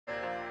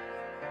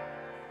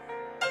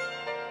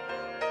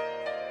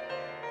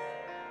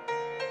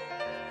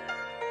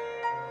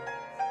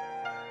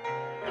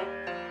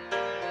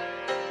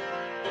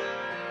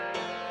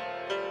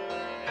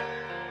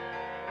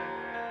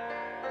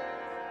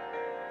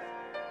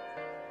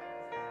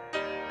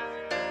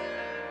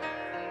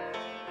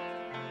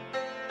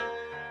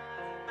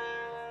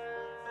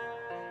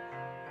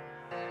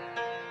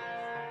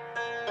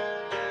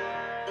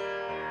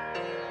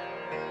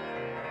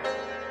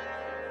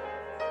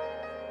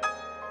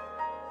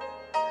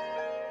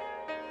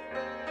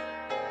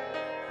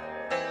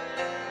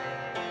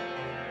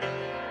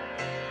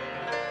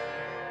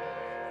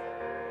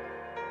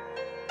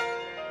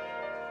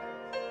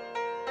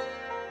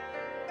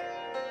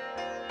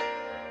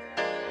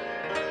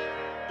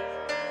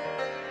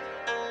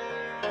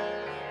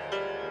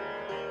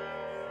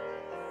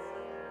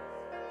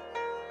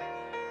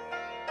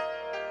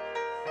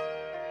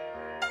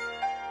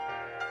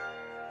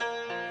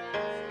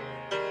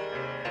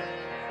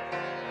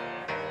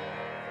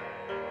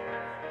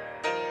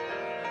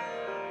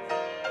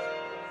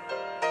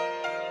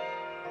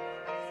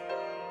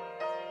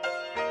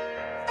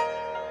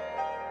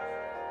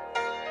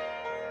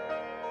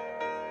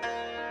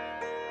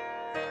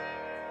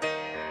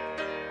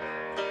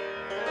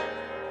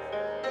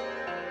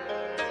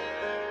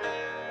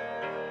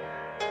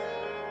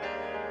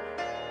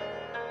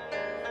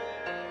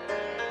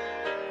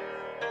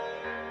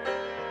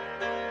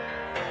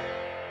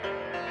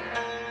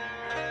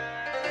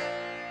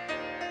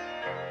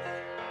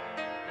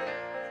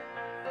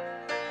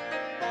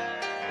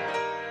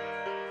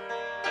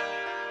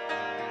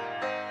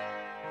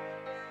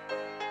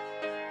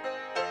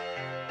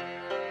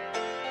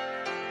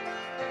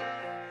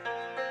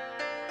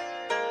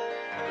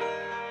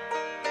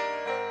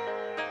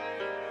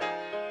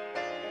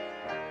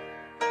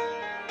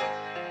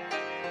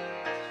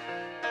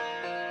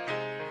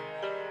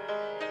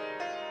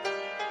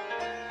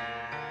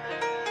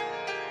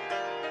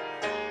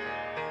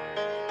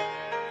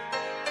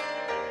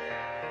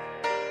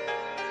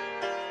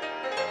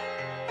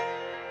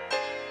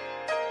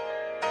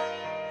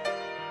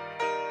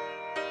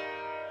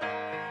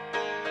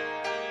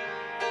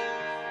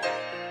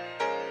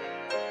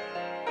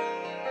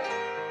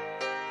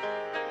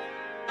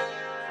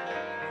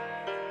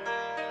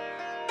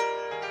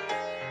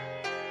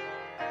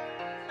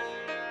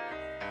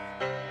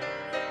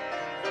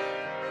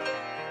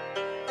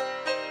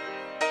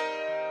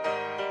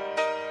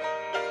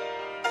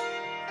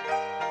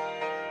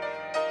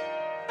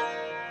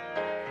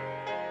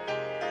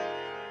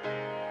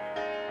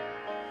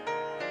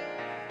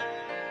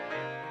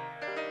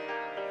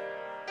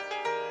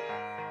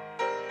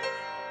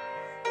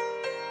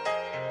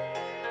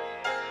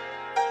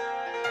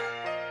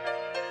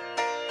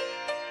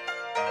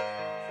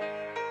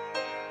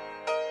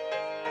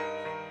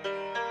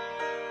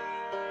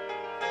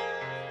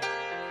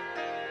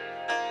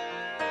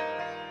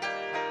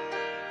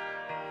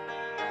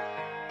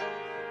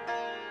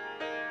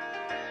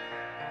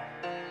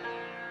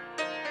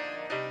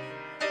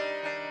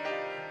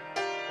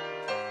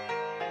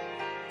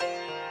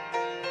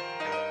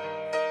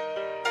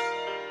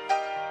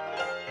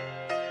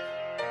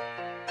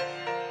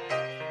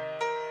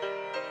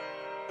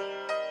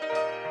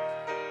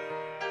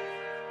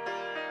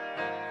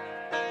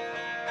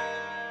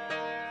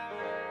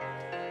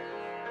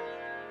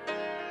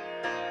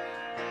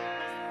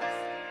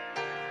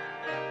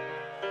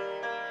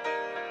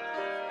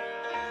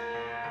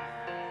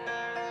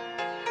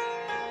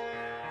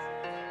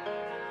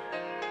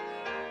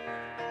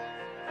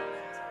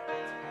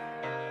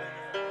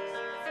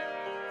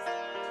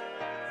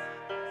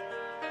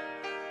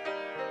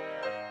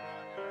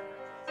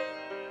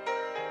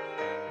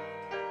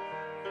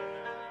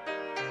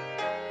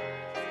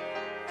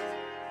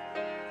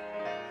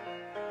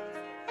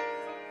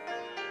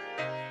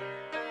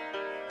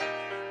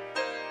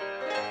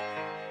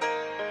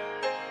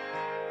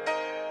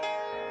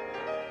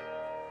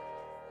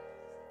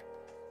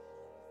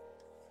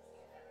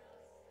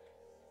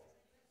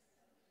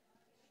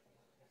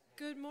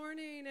Good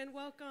morning and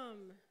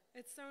welcome.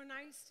 It's so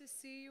nice to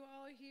see you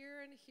all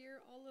here and hear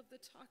all of the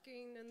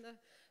talking and the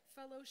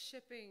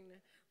fellowshipping.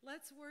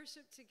 Let's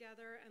worship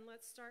together and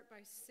let's start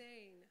by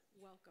saying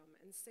welcome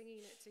and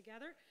singing it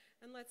together.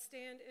 And let's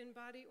stand in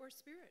body or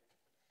spirit.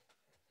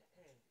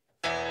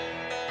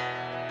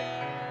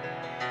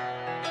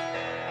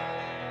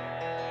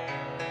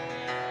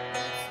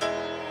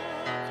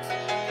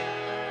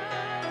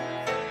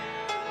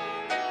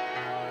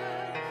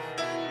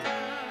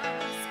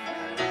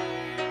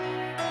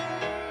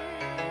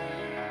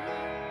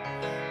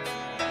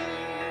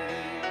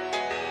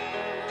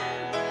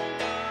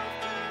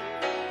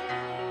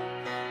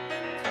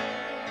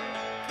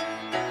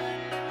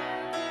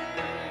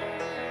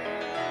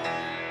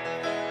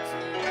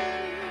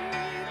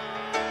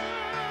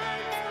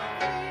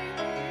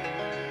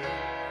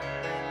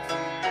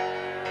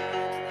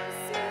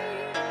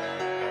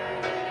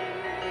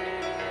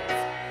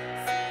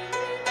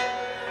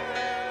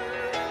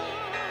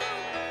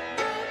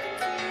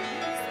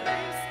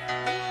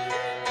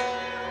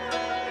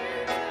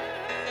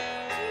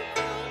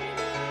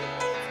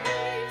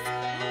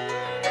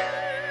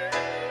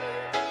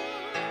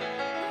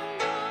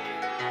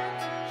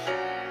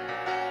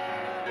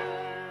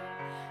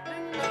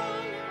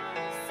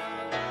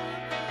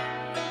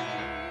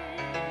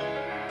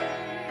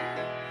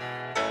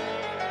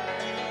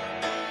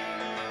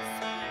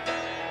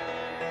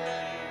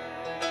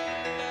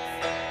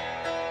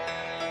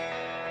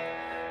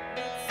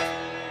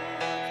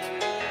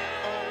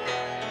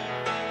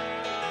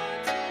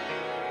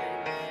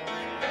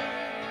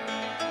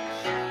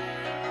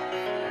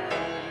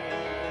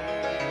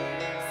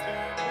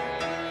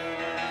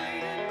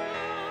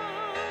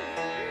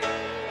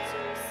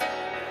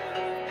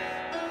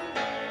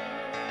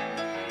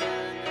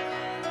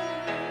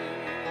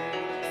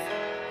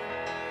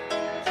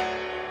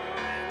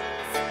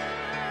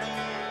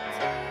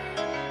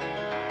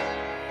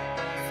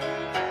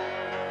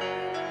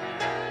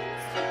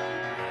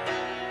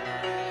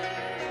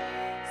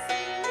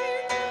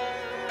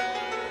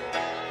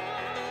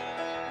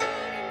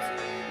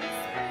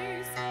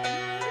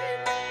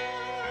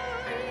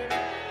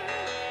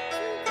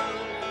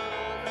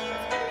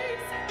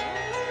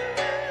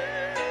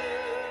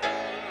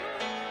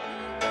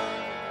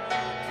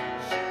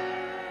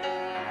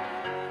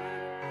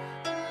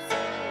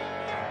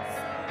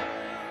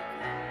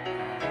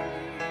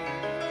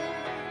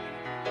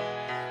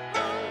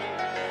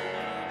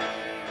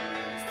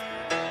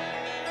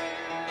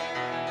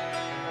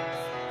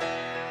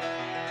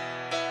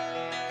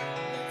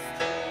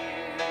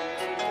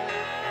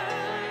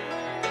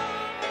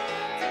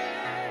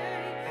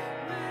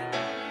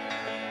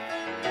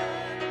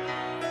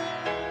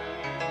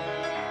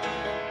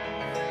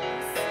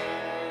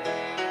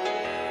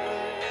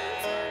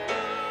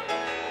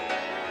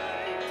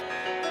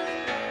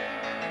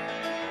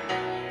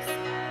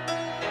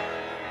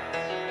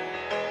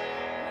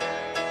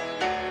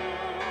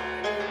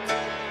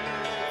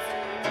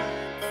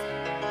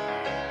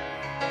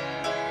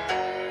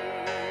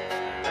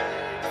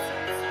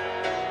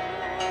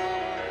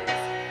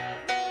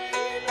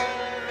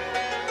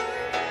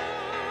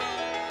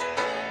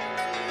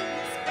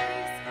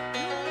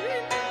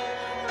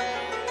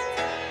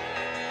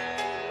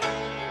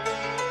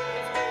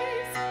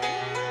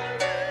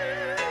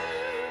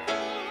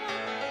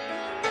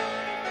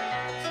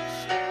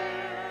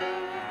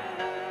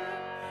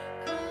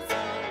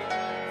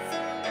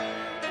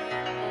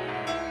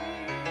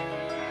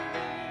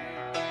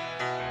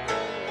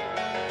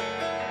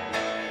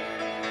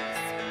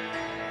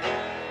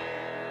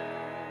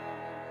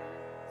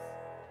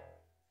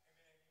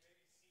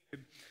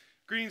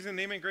 Greetings in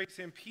the name and grace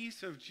and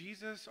peace of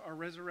Jesus, our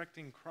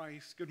resurrecting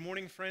Christ. Good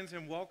morning, friends,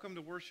 and welcome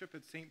to worship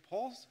at St.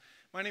 Paul's.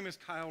 My name is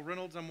Kyle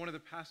Reynolds. I'm one of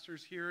the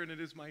pastors here, and it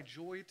is my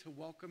joy to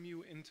welcome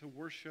you into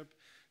worship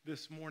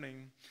this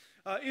morning.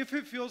 If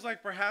it feels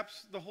like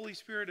perhaps the Holy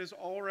Spirit is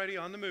already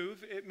on the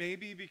move, it may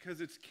be because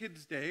it's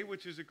Kids Day,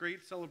 which is a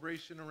great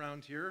celebration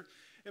around here.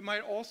 It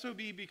might also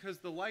be because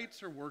the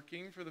lights are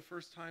working for the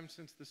first time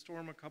since the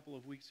storm a couple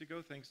of weeks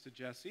ago, thanks to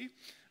Jesse.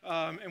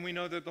 And we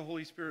know that the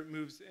Holy Spirit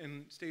moves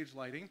in stage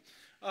lighting.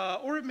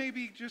 Or it may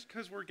be just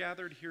because we're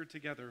gathered here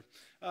together.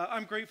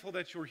 I'm grateful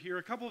that you're here.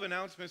 A couple of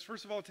announcements.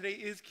 First of all, today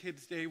is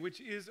Kids Day,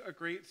 which is a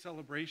great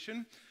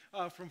celebration.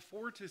 From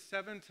 4 to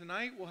 7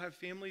 tonight, we'll have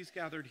families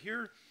gathered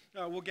here.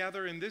 We'll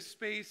gather in this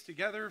space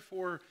together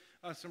for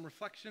some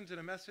reflections and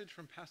a message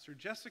from Pastor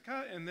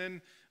Jessica, and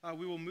then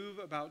we will move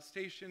about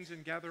stations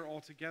and gather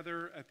all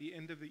together at the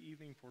end of the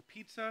evening for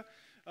pizza.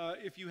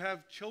 If you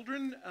have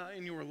children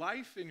in your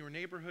life, in your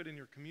neighborhood, in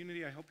your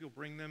community, I hope you'll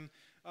bring them.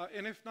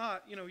 And if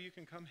not, you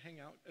can come hang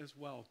out as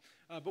well.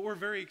 But we're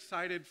very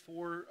excited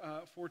for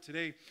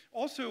today.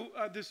 Also,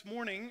 this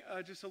morning,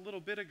 just a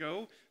little bit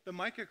ago, the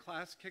Micah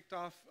class kicked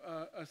off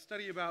a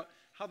study about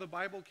how the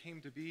Bible came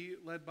to be,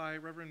 led by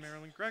Reverend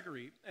Marilyn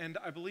Gregory. And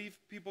I believe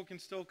people can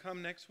still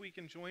come next week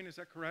and join. Is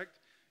that correct?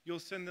 You'll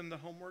send them the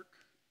homework?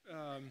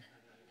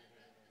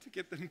 to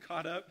get them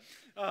caught up.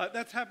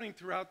 That's happening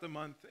throughout the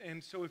month.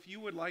 And so if you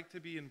would like to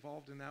be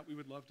involved in that, we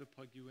would love to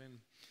plug you in.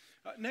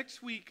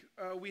 Next week,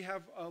 we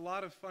have a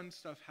lot of fun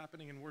stuff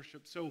happening in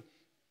worship. So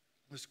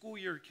the school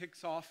year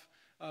kicks off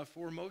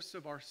for most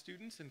of our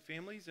students and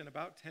families in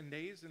about 10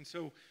 days. And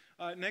so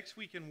next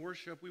week in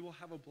worship, we will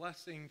have a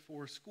blessing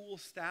for school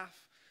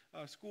staff,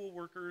 school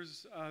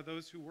workers,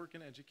 those who work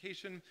in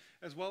education,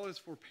 as well as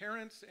for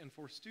parents and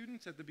for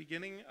students at the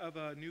beginning of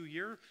a new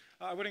year.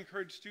 I would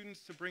encourage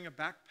students to bring a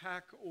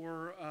backpack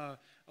or a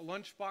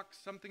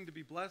lunchbox, something to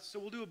be blessed. So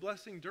we'll do a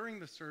blessing during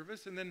the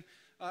service, and then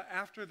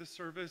after the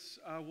service,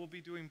 we'll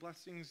be doing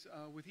blessings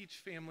with each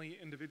family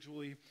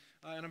individually,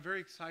 and I'm very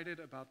excited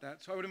about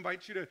that. So I would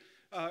invite you to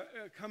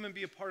come and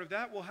be a part of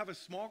that. We'll have a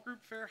small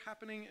group fair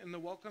happening in the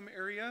welcome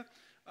area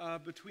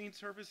between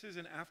services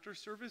and after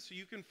service, so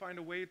you can find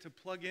a way to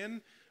plug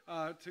in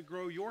to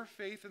grow your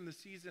faith in the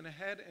season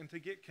ahead and to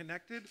get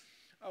connected.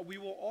 We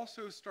will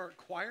also start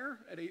choir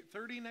at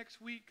 8:30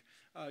 next week.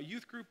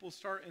 Youth group will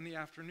start in the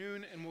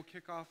afternoon, and we'll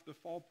kick off the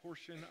fall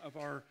portion of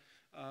our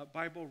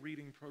Bible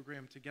reading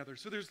program together.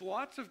 So there's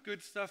lots of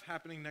good stuff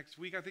happening next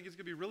week. I think it's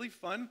going to be really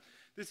fun.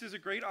 This is a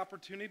great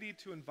opportunity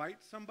to invite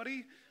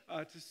somebody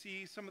to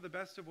see some of the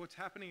best of what's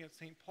happening at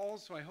St.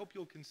 Paul's, so I hope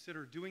you'll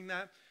consider doing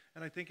that,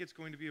 and I think it's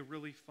going to be a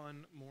really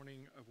fun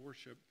morning of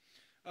worship.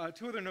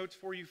 Two other notes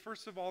for you.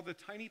 First of all, the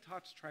Tiny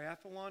Tots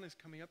Triathlon is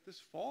coming up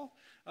this fall.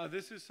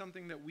 This is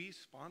something that we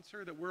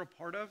sponsor, that we're a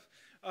part of.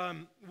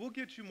 We'll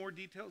get you more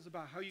details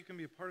about how you can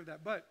be a part of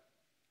that, but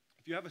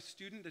if you have a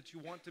student that you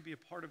want to be a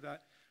part of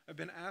that, I've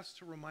been asked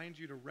to remind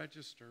you to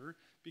register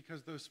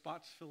because those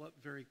spots fill up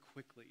very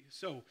quickly.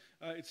 So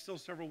it's still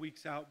several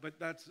weeks out, but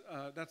that's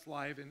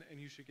live, and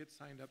you should get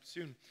signed up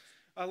soon.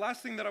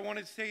 Last thing that I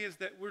wanted to say is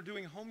that we're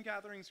doing home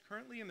gatherings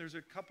currently, and there's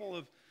a couple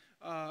of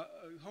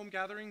home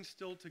gatherings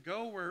still to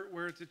go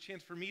where it's a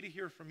chance for me to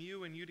hear from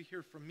you and you to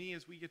hear from me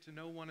as we get to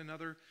know one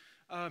another.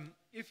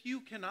 If you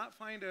cannot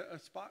find a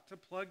spot to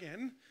plug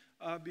in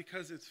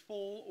because it's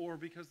full or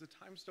because the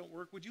times don't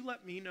work, would you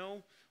let me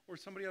know or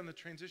somebody on the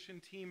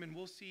transition team, and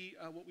we'll see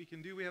what we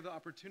can do. We have the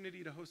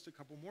opportunity to host a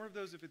couple more of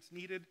those if it's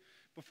needed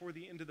before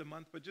the end of the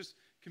month, but just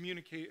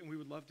communicate, and we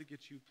would love to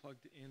get you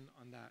plugged in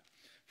on that.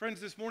 Friends,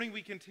 this morning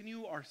we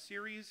continue our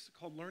series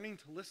called Learning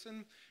to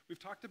Listen. We've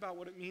talked about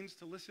what it means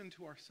to listen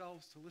to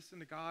ourselves, to listen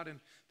to God, and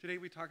today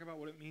we talk about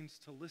what it means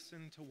to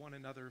listen to one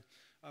another,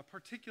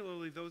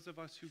 particularly those of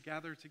us who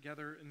gather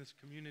together in this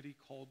community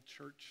called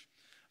church.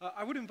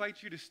 I would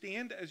invite you to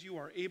stand as you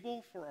are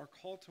able for our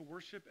call to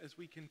worship as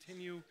we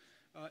continue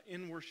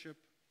in worship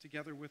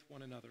together with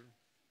one another.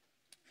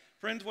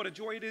 Friends, what a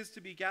joy it is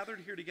to be gathered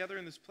here together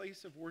in this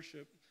place of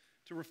worship,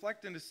 to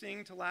reflect and to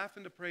sing, to laugh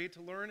and to pray,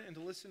 to learn and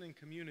to listen in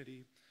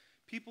community.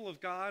 People of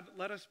God,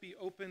 let us be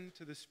open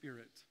to the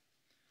Spirit.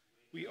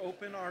 We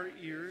open our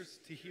ears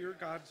to hear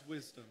God's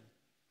wisdom.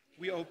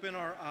 We open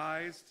our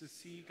eyes to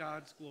see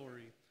God's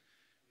glory.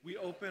 We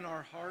open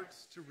our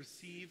hearts to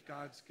receive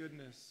God's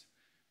goodness.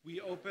 We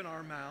open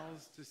our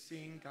mouths to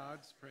sing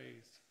God's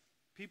praise.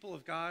 People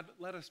of God,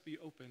 let us be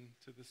open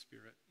to the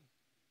Spirit.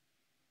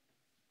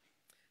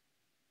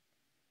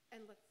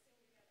 And let's sing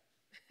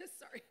together.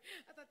 Sorry,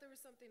 I thought there was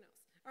something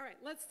else. All right,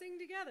 let's sing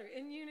together.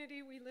 In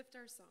unity, we lift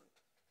our song.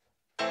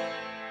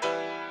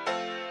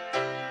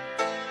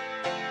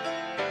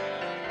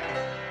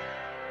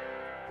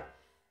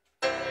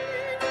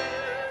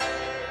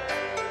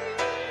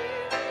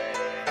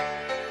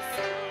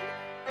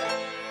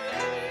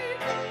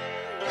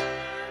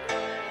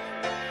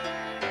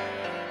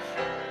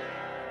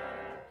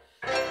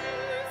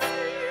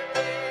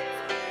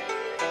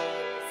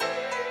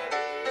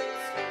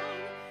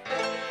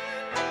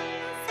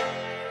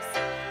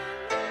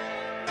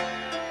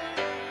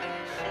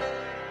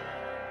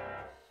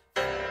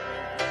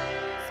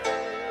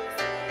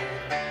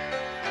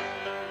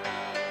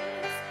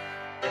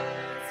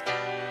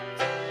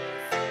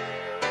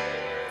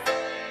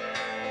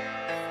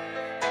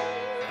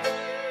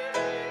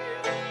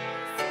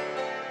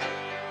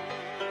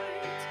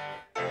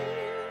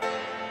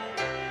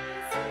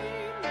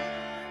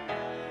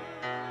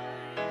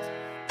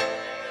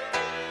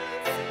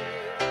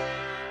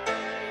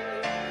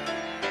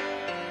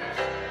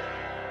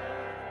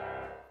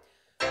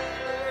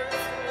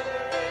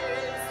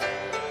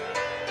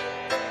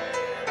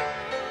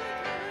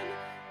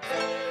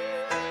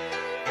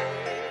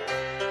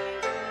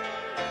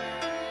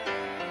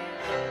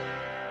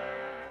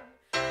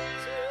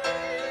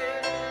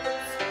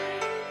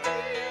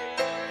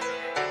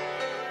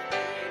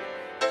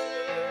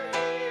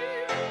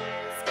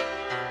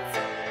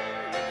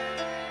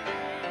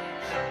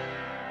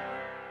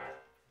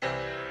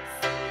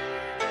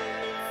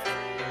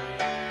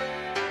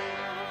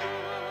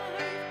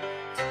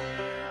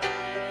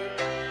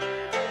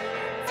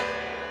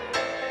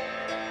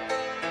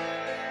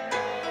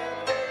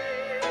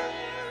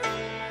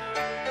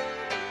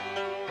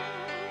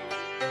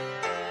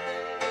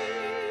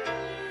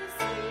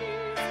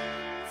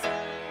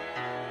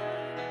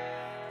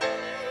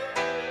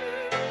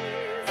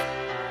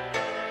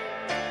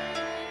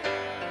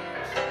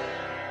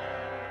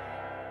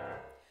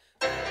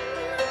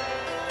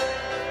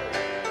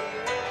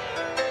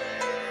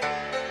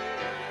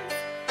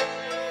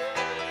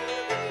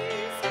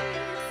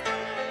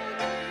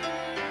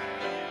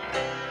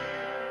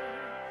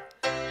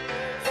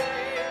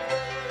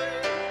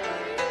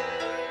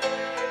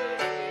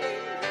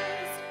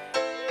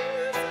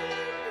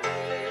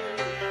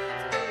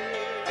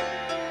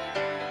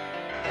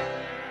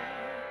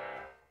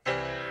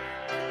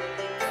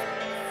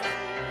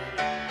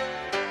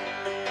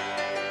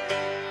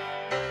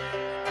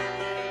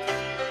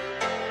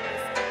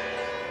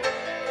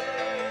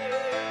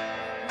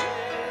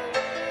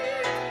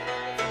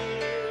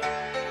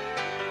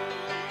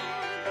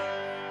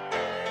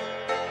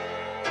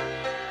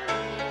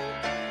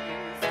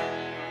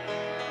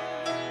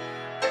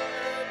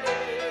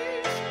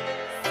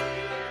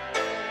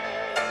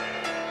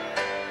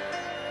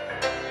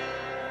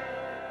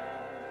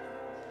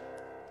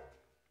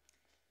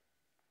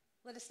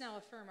 Let us now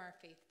affirm our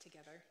faith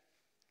together.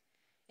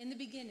 In the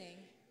beginning,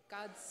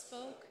 God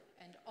spoke,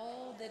 and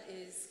all that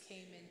is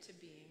came into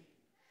being.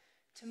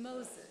 To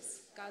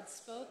Moses, God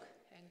spoke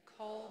and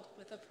called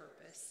with a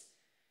purpose.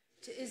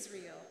 To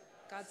Israel,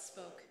 God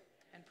spoke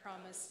and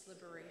promised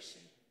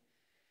liberation.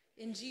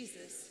 In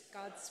Jesus,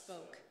 God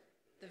spoke,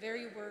 the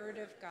very word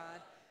of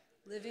God,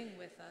 living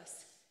with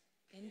us.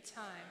 In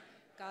time,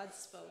 God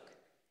spoke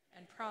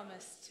and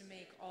promised to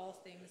make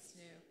all things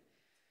new.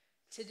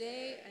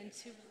 Today and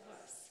to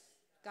us,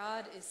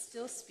 God is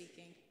still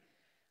speaking.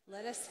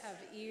 Let us have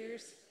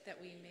ears that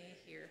we may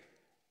hear.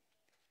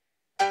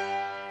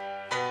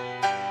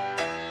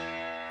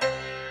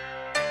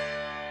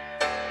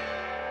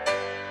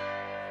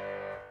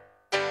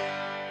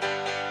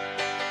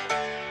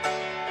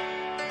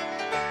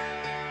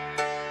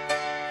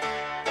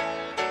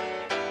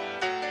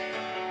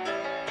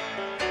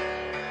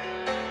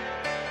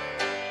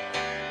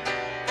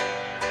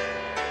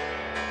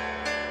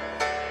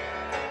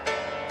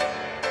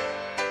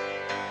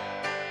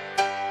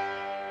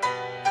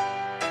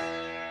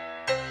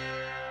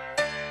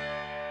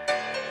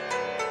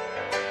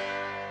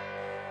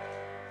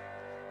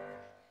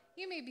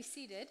 Be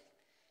seated.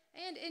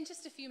 And in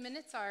just a few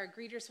minutes, our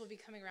greeters will be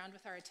coming around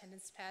with our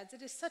attendance pads.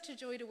 It is such a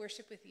joy to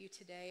worship with you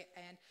today,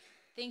 and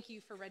thank you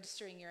for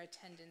registering your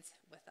attendance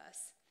with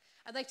us.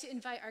 I'd like to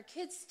invite our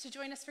kids to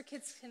join us for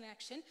Kids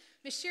Connection.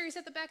 Miss Sherry's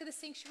at the back of the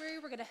sanctuary.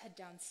 We're going to head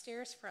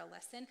downstairs for a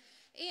lesson.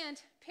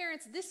 And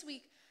parents, this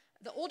week,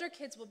 the older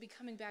kids will be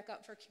coming back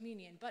up for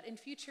communion, but in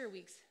future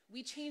weeks,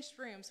 we changed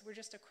rooms. We're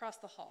just across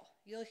the hall.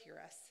 You'll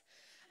hear us.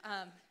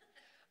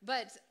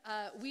 But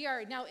we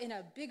are now in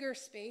a bigger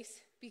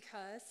space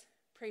because,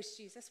 praise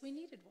Jesus, we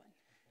needed one.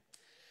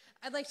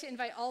 I'd like to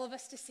invite all of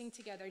us to sing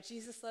together,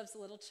 Jesus Loves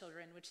Little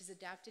Children, which is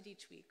adapted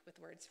each week with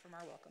words from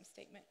our welcome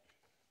statement.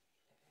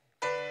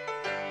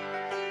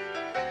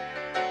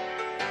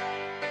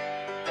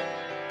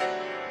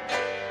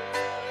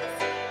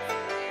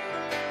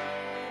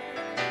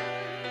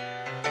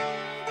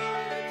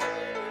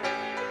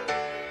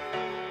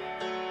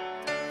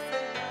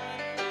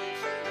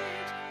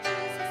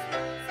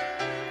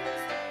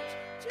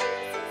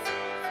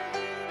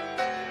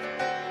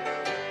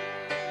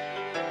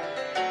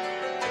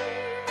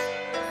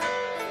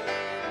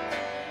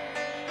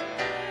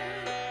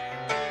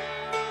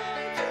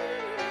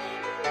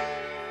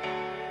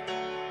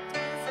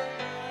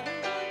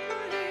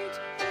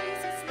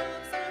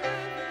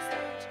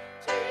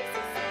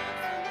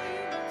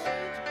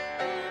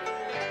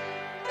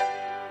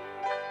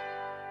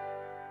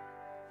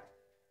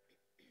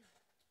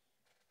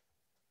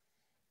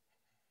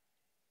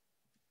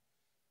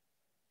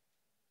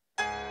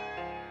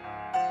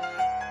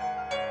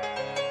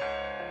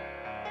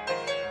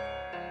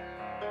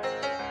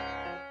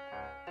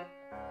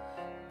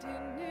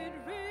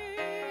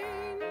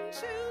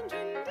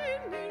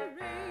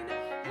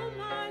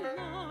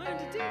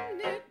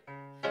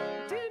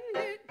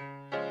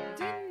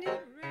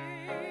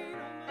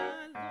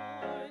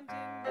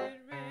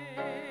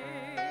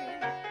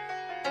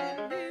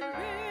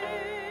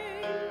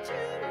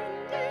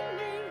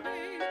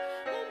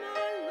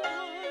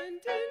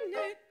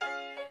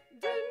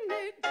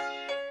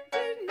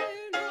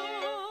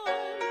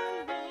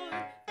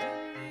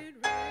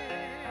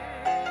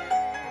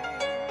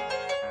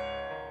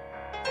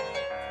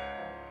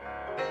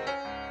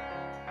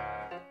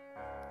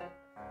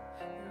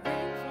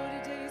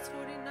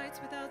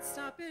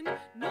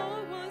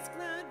 Noah was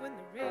glad when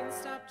the rain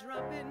stopped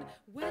dropping.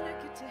 When I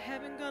get to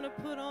heaven, gonna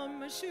put on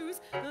my shoes,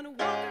 gonna walk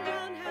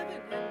around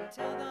heaven and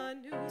tell the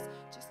news.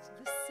 Just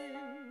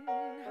listen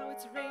how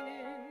it's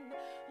raining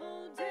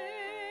all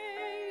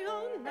day,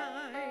 all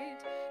night.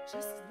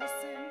 Just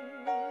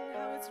listen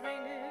how it's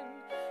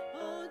raining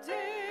all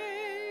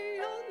day,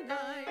 all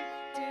night.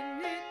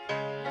 Didn't it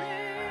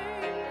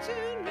rain,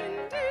 children?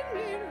 Didn't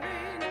it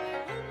rain?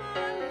 Oh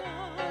my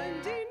Lord,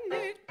 didn't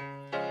it?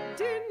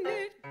 Didn't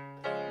it?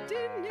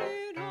 Didn't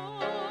it, oh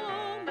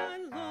my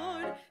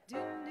Lord,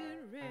 didn't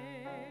it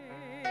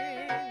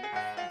rain?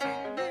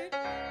 Didn't it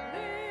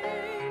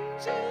rain,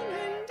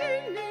 children,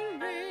 didn't it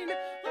rain?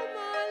 Oh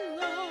my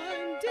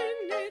Lord,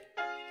 didn't it?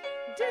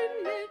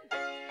 Didn't it?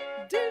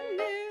 Didn't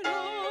it,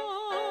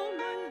 oh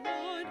my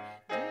Lord,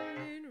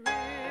 didn't it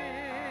rain?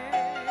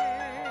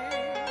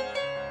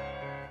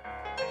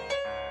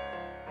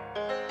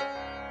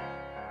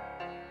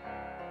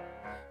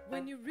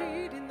 When you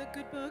read in the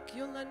good book,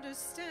 you'll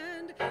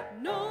understand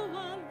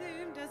Noah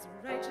lived as a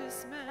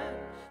righteous man.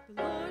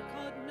 The Lord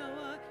called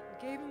Noah,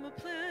 gave him a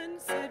plan,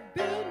 said,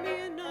 build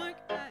me an ark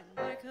at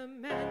my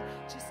command.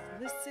 Just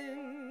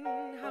listen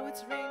how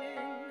it's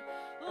raining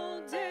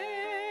all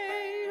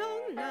day,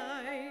 all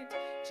night.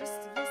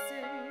 Just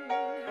listen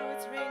how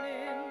it's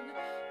raining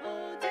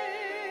all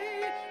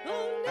day,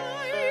 all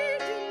night.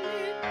 Didn't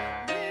it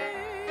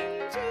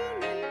rain,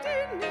 children?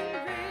 Didn't it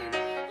rain?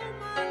 Oh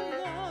my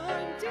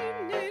Lord,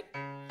 didn't it?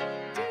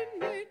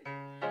 Didn't it?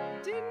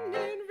 Didn't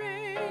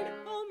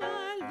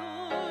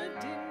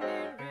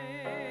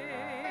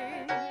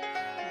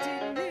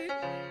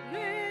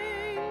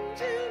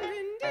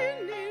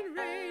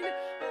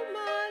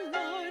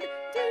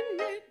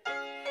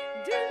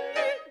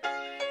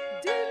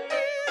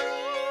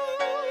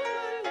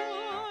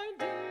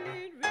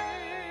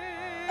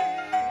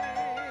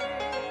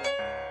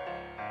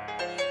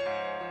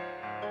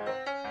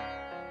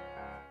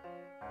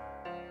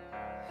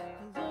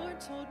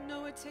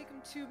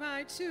two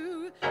by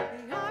two,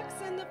 the ox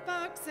and the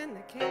fox and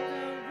the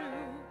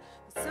kangaroo.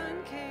 The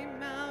sun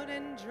came out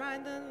and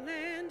dried the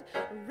land,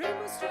 a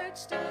rainbow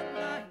stretched out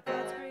like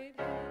God's great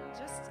hand.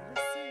 Just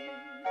listen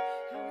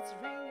how it's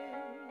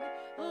raining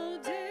all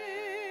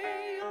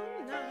day,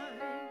 all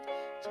night.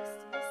 Just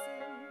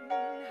listen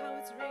how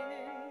it's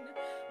raining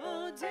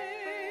all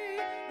day,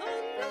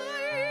 all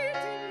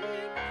night. Didn't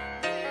it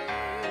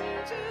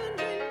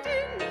rain?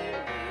 Didn't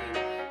it rain?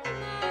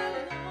 Oh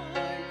my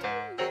Lord,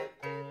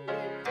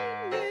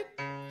 didn't it?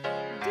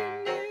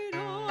 Didn't it,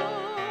 oh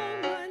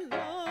my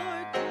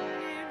Lord,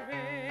 didn't it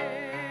rain?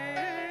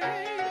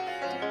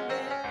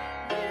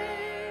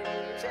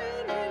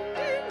 Children,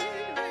 didn't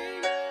it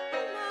rain?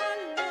 Oh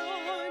my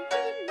Lord,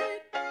 didn't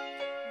it?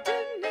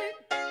 Didn't it?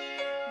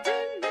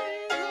 Didn't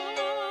it, oh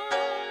my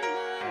Lord,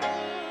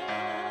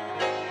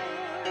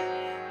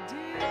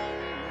 didn't it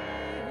rain?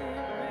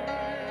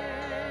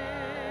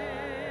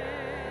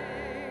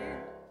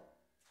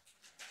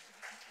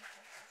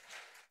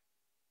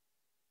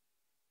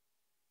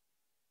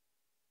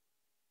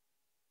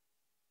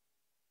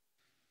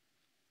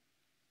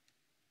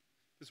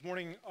 This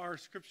morning, our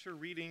scripture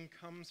reading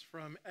comes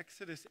from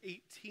Exodus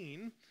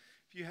 18.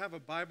 If you have a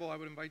Bible, I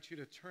would invite you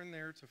to turn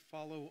there to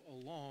follow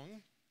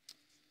along.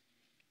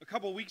 A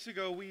couple weeks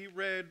ago, we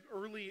read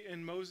early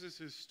in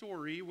Moses'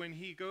 story when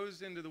he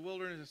goes into the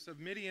wilderness of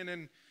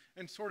Midian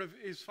and sort of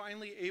is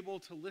finally able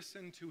to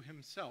listen to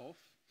himself.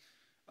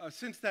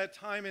 Since that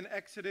time in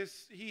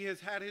Exodus, he has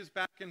had his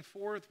back and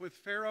forth with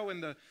Pharaoh,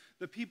 and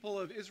the people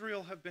of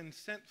Israel have been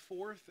sent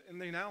forth,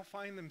 and they now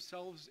find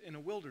themselves in a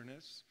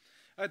wilderness.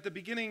 At the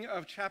beginning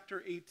of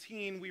chapter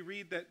 18, we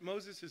read that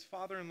Moses'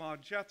 father-in-law,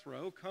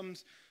 Jethro,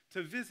 comes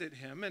to visit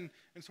him and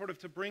sort of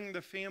to bring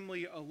the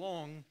family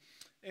along.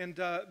 And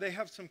they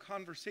have some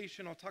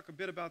conversation. I'll talk a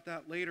bit about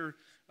that later.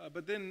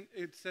 But then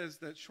it says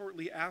that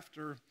shortly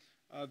after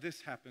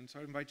this happened. So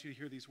I invite you to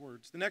hear these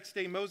words. The next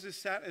day, Moses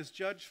sat as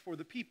judge for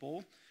the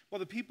people, while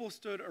the people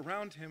stood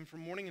around him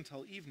from morning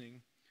until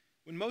evening.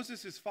 When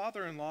Moses'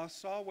 father-in-law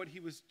saw what he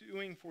was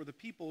doing for the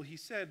people, he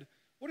said,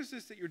 "What is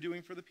this that you're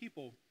doing for the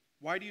people?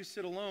 Why do you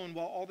sit alone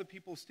while all the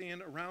people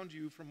stand around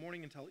you from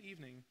morning until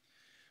evening?"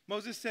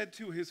 Moses said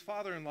to his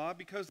father-in-law,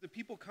 "Because the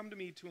people come to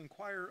me to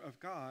inquire of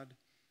God.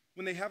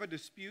 When they have a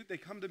dispute, they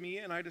come to me,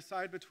 and I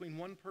decide between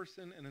one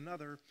person and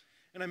another,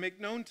 and I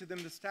make known to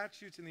them the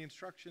statutes and the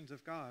instructions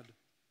of God."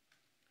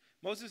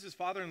 Moses'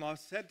 father-in-law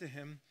said to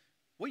him,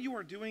 "What you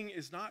are doing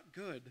is not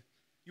good.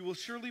 You will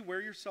surely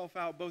wear yourself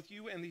out, both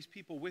you and these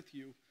people with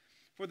you.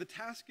 For the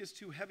task is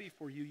too heavy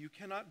for you. You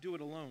cannot do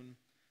it alone.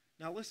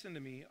 Now listen to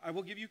me. I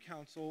will give you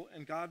counsel,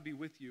 and God be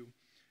with you.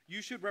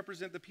 You should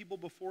represent the people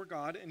before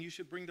God, and you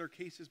should bring their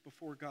cases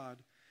before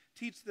God.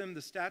 Teach them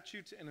the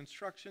statutes and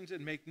instructions,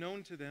 and make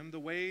known to them the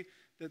way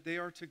that they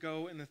are to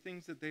go and the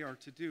things that they are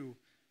to do.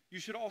 You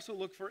should also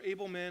look for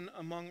able men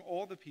among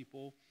all the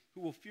people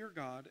who will fear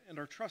God and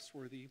are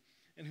trustworthy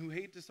and who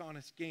hate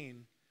dishonest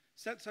gain.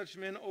 Set such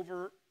men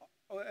over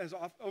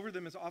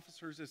them as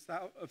officers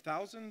of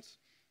thousands,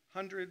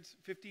 hundreds,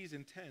 fifties,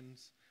 and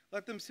tens.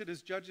 Let them sit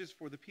as judges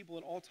for the people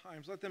at all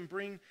times. Let them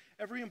bring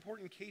every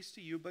important case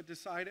to you, but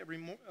decide every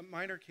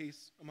minor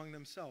case among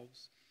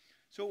themselves.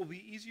 So it will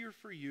be easier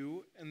for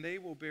you, and they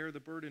will bear the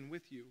burden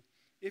with you.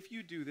 If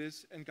you do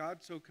this, and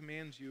God so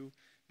commands you,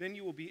 then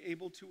you will be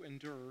able to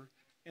endure,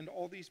 and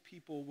all these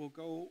people will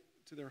go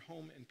to their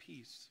home in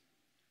peace."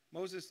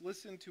 Moses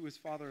listened to his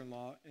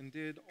father-in-law and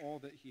did all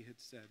that he had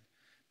said.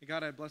 May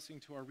God add blessing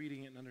to our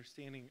reading and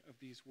understanding of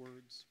these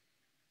words.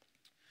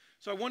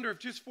 So I wonder if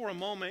just for a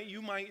moment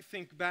you might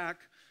think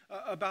back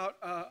about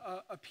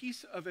a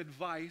piece of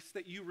advice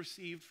that you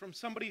received from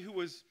somebody who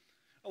was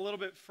a little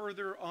bit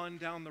further on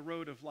down the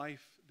road of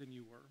life than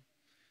you were.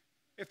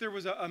 If there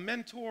was a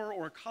mentor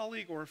or a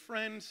colleague or a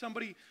friend,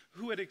 somebody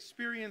who had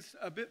experienced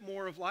a bit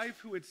more of life,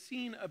 who had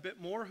seen a bit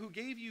more, who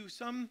gave you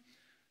some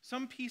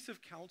piece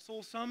of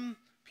counsel, some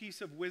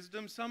piece of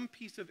wisdom, some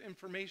piece of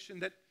information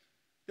that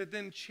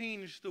then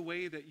changed the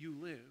way that you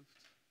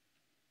lived.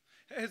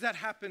 Has that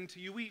happened to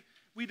you?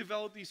 We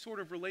develop these sort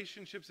of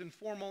relationships in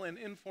formal and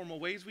informal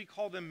ways. We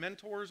call them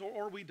mentors,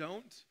 or we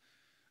don't.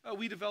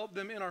 We develop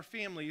them in our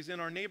families, in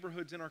our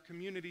neighborhoods, in our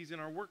communities, in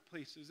our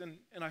workplaces,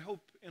 and I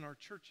hope in our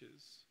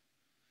churches.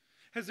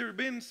 Has there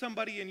been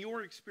somebody in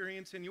your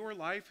experience, in your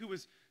life, who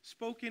has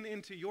spoken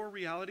into your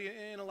reality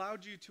and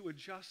allowed you to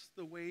adjust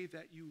the way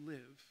that you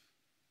live?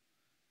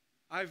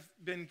 I've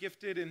been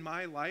gifted in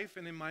my life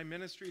and in my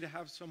ministry to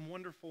have some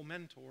wonderful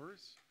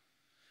mentors.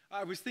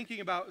 I was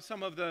thinking about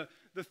some of the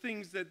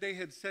things that they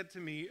had said to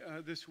me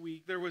this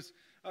week. There was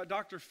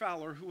Dr.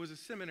 Fowler, who was a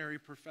seminary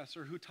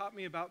professor, who taught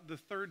me about the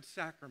third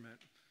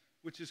sacrament,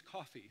 which is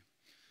coffee.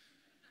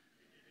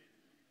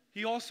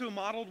 He also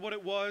modeled what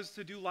it was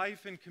to do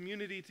life and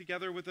community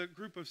together with a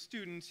group of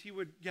students. He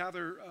would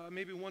gather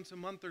maybe once a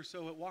month or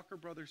so at Walker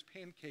Brothers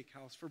Pancake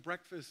House for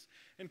breakfast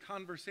and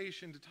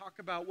conversation to talk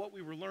about what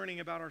we were learning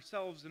about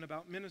ourselves and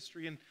about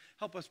ministry and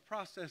help us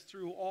process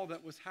through all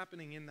that was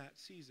happening in that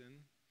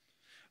season.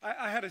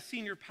 I had a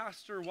senior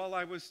pastor while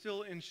I was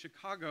still in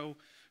Chicago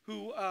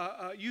who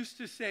used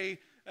to say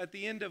at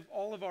the end of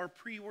all of our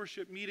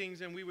pre-worship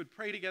meetings, and we would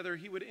pray together,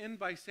 he would end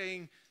by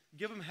saying,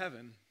 "Give them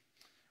heaven."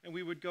 And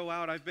we would go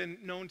out. I've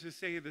been known to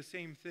say the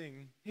same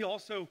thing. He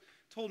also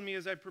told me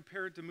as I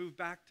prepared to move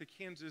back to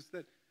Kansas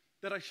that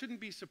I shouldn't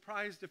be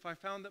surprised if I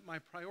found that my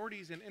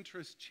priorities and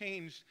interests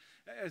changed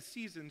as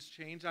seasons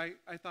change. I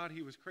thought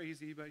he was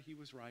crazy, but he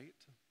was right.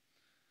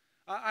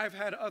 I've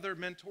had other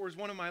mentors.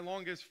 One of my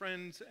longest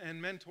friends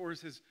and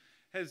mentors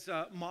has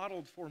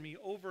modeled for me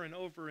over and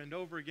over and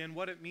over again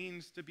what it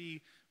means to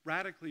be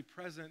radically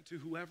present to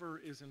whoever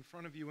is in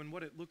front of you and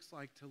what it looks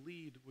like to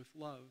lead with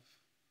love.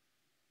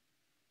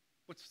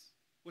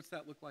 What's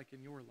that look like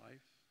in your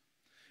life?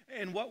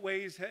 In what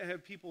ways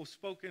have people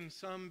spoken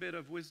some bit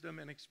of wisdom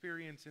and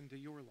experience into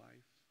your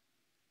life?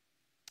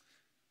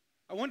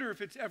 I wonder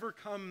if it's ever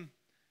come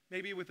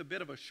maybe with a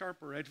bit of a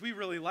sharper edge. We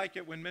really like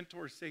it when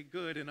mentors say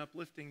good and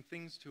uplifting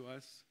things to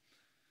us.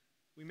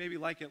 We maybe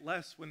like it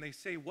less when they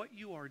say what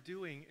you are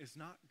doing is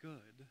not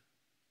good.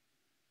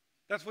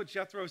 That's what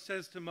Jethro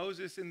says to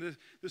Moses in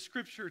the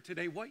scripture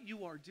today. What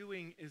you are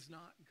doing is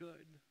not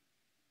good.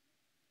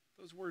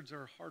 Those words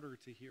are harder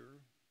to hear.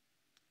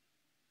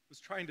 I was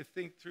trying to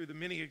think through the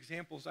many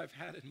examples I've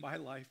had in my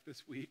life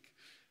this week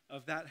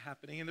of that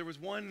happening. And there was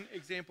one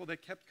example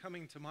that kept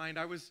coming to mind.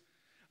 I was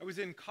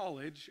in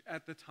college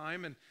at the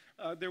time, and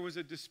there was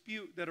a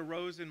dispute that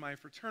arose in my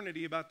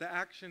fraternity about the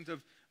actions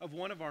of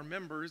one of our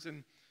members.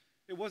 And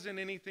it wasn't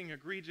anything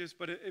egregious,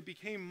 but it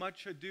became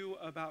much ado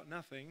about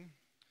nothing.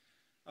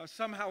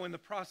 Somehow in the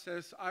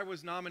process, I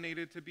was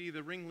nominated to be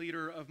the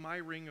ringleader of my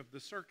ring of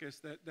the circus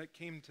that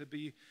came to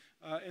be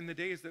in the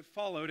days that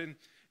followed.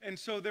 And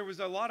so there was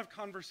a lot of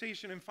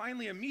conversation, and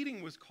finally a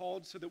meeting was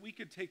called so that we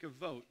could take a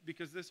vote,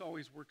 because this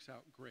always works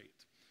out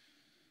great.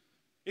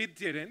 It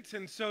didn't,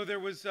 and so there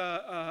was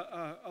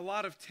a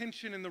lot of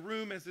tension in the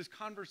room as this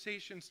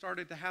conversation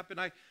started to happen.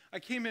 I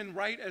came in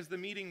right as the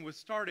meeting was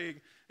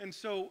starting, and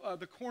so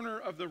the corner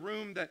of the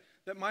room that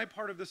my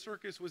part of the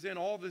circus was in,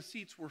 all the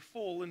seats were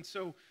full, and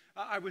so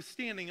I was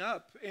standing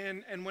up,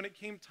 and when it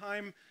came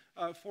time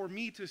for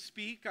me to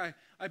speak,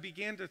 I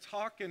began to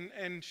talk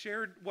and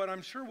shared what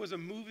I'm sure was a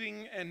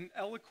moving and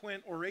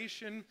eloquent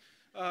oration.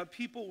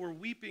 People were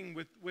weeping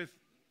with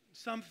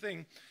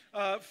something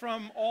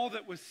from all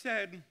that was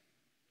said.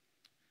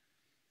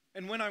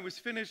 And when I was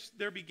finished,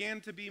 there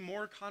began to be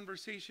more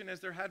conversation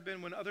as there had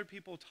been when other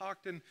people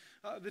talked, and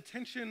the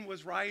tension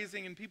was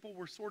rising, and people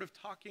were sort of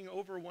talking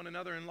over one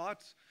another, and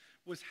lots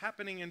was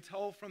happening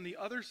until from the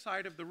other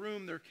side of the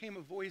room there came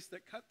a voice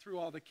that cut through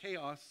all the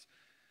chaos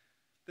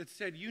that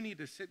said, "You need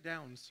to sit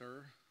down,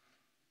 sir."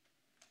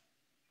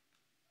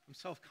 I'm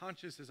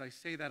self-conscious as I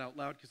say that out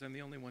loud because I'm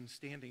the only one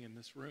standing in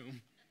this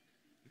room.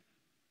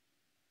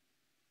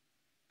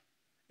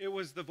 It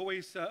was the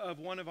voice of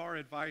one of our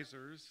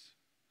advisors,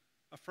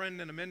 a friend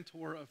and a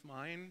mentor of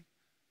mine,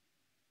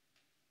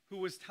 who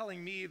was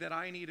telling me that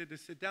I needed to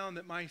sit down,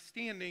 that my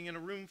standing in a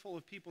room full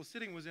of people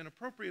sitting was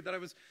inappropriate, that I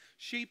was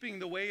shaping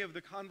the way of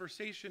the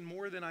conversation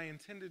more than I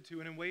intended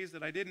to and in ways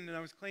that I didn't, and I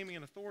was claiming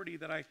an authority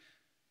that I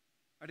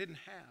didn't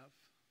have.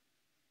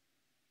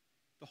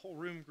 The whole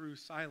room grew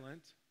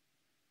silent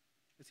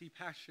as he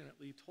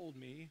passionately told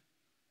me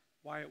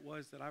why it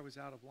was that I was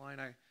out of line.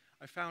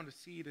 I found a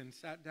seat and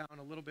sat down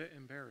a little bit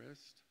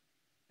embarrassed,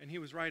 and he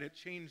was right, it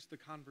changed the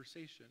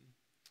conversation.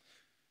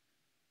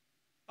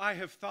 I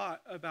have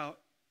thought about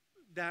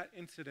that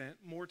incident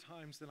more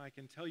times than I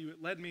can tell you.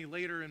 It led me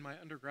later in my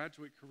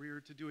undergraduate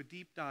career to do a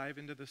deep dive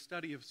into the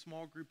study of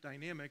small group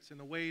dynamics and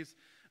the ways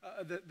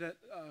that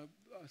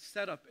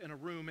set up in a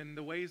room, and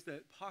the ways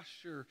that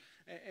posture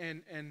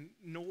and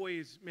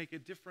noise make a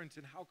difference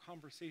in how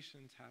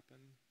conversations happen.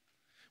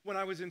 When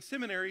I was in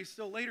seminary,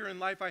 still later in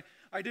life,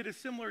 I did a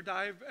similar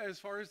dive as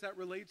far as that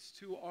relates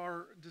to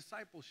our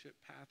discipleship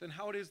path and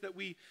how it is that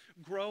we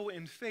grow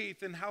in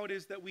faith and how it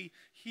is that we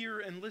hear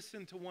and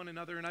listen to one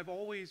another. And I've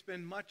always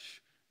been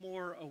much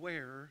more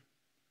aware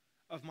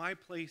of my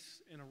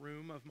place in a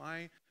room, of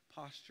my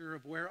posture,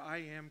 of where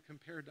I am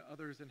compared to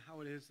others, and how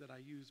it is that I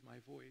use my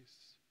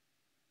voice.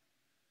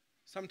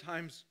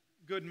 Sometimes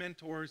good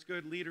mentors,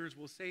 good leaders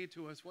will say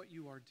to us, what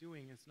you are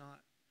doing is not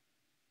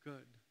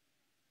good.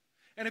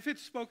 And if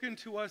it's spoken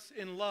to us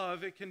in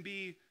love, it can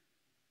be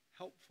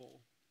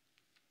helpful.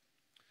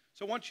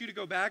 So I want you to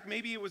go back.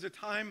 Maybe it was a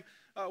time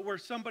where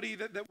somebody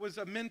that was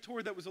a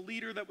mentor, that was a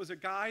leader, that was a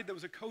guide, that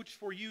was a coach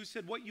for you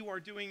said what you are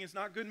doing is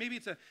not good. Maybe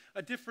it's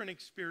a different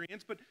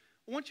experience, but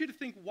I want you to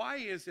think, why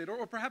is it,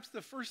 or perhaps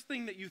the first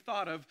thing that you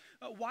thought of,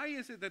 why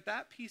is it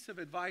that piece of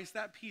advice,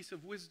 that piece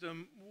of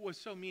wisdom was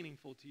so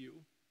meaningful to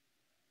you?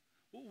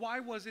 Why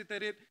was it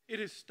that it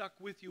has stuck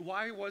with you?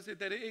 Why was it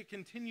that it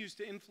continues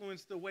to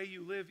influence the way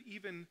you live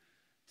even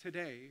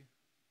today?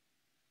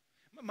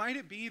 Might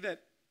it be that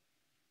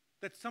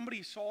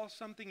somebody saw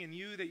something in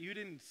you that you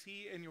didn't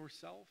see in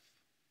yourself?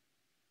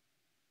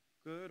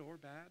 Good or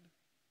bad?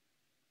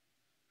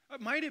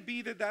 Might it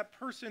be that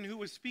person who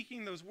was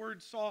speaking those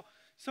words saw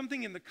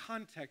something in the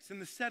context, in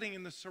the setting,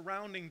 in the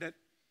surrounding that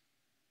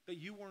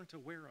you weren't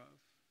aware of?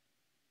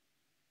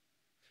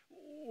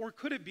 Or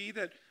could it be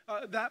that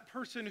that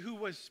person who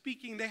was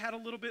speaking, they had a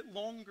little bit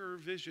longer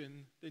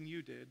vision than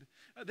you did?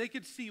 They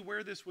could see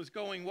where this was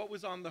going, what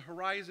was on the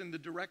horizon, the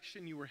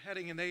direction you were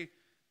heading, and they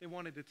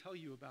wanted to tell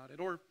you about it.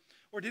 Or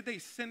did they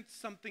sense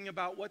something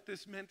about what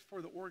this meant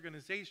for the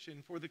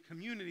organization, for the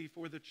community,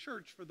 for the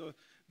church, for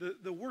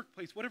the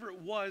workplace, whatever it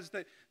was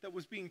that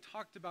was being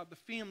talked about, the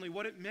family,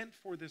 what it meant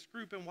for this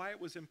group and why it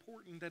was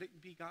important that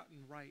it be gotten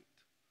right?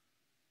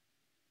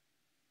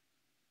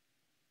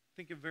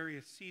 Think of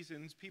various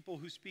seasons. People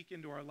who speak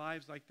into our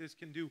lives like this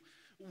can do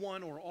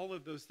one or all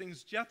of those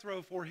things.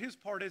 Jethro, for his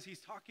part, as he's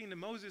talking to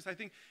Moses, I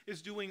think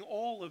is doing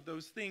all of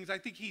those things. I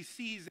think he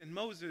sees in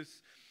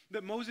Moses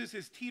that Moses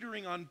is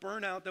teetering on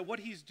burnout, that what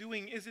he's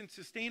doing isn't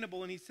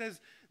sustainable, and he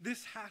says,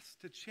 this has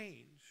to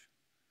change.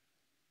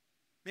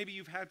 Maybe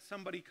you've had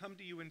somebody come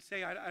to you and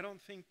say, I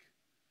don't think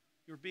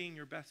you're being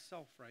your best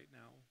self right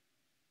now.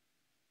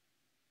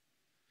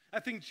 I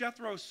think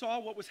Jethro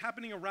saw what was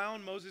happening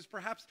around Moses.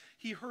 Perhaps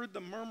he heard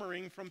the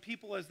murmuring from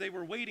people as they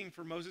were waiting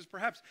for Moses.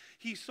 Perhaps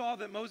he saw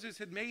that Moses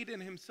had made in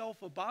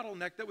himself a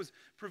bottleneck that was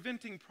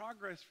preventing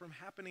progress from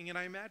happening. And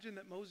I imagine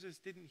that Moses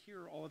didn't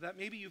hear all of that.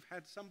 Maybe you've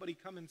had somebody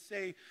come and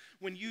say,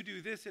 when you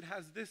do this, it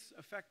has this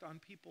effect on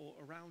people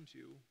around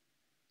you.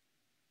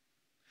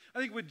 I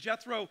think when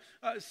Jethro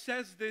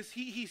says this,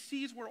 he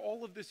sees where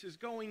all of this is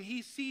going.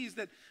 He sees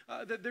that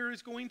there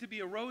is going to be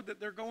a road that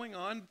they're going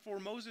on for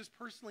Moses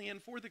personally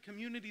and for the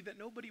community that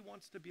nobody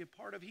wants to be a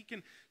part of. He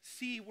can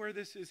see where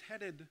this is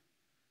headed.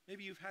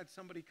 Maybe you've had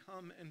somebody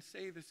come and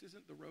say this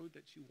isn't the road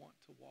that you want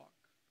to walk.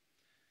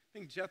 I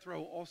think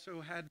Jethro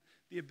also had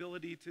the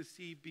ability to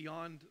see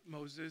beyond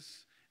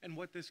Moses and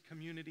what this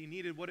community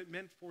needed, what it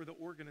meant for the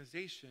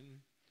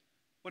organization,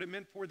 what it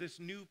meant for this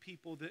new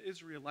people, the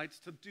Israelites,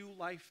 to do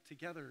life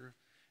together,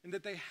 and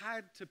that they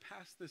had to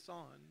pass this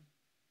on.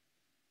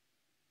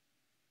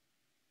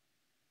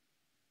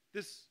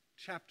 This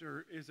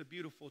chapter is a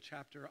beautiful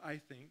chapter, I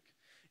think,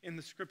 in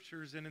the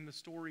scriptures and in the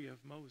story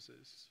of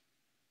Moses.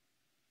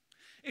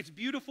 It's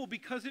beautiful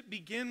because it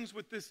begins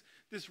with this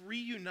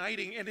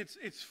reuniting, and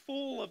it's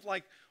full of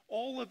like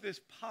all of this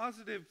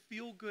positive,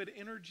 feel-good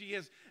energy.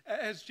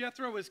 As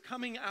Jethro is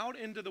coming out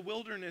into the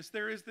wilderness,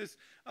 there is this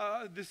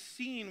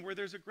scene where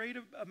there's a great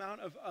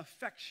amount of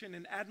affection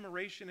and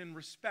admiration and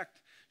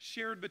respect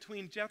shared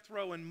between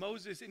Jethro and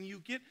Moses, and you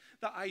get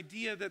the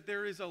idea that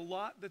there is a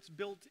lot that's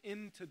built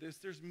into this.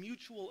 There's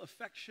mutual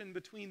affection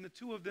between the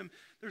two of them.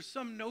 There's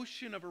some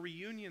notion of a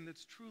reunion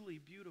that's truly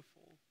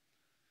beautiful.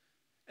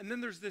 And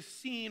then there's this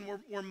scene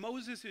where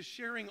Moses is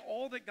sharing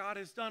all that God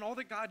has done, all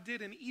that God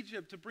did in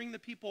Egypt to bring the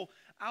people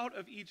out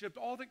of Egypt,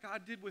 all that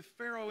God did with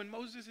Pharaoh. And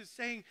Moses is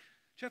saying,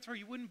 Jethro,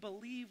 you wouldn't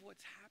believe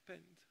what's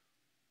happened.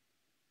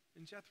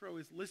 And Jethro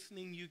is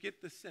listening. You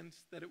get the sense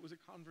that it was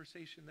a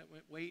conversation that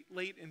went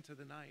late into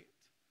the night.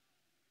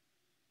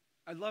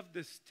 I love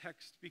this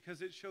text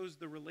because it shows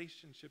the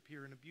relationship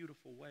here in a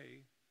beautiful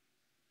way.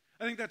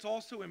 I think that's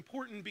also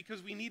important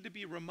because we need to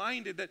be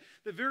reminded that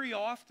very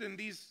often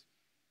these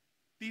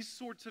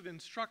sorts of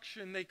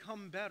instruction, they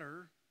come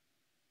better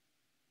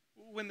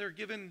when they're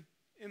given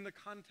in the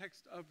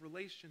context of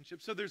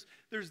relationships. So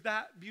there's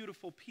that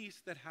beautiful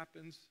piece that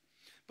happens.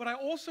 But I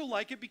also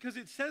like it because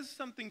it says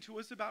something to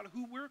us about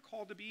who we're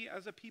called to be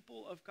as a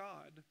people of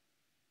God.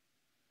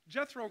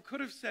 Jethro could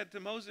have said to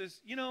Moses,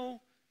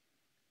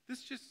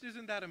 this just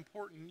isn't that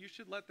important. You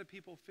should let the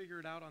people figure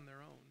it out on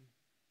their own.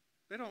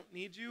 They don't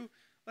need you.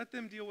 Let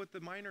them deal with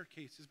the minor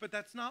cases. But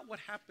that's not what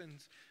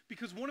happens,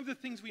 because one of the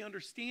things we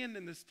understand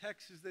in this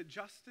text is that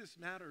justice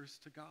matters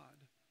to God.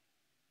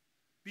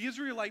 The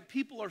Israelite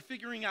people are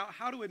figuring out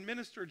how to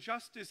administer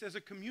justice as a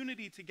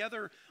community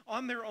together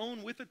on their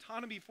own with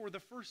autonomy for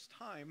the first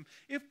time.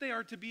 If they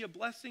are to be a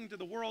blessing to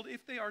the world,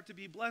 if they are to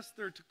be blessed,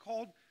 they're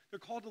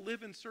called to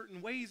live in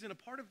certain ways. And a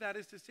part of that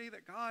is to say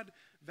that God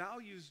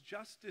values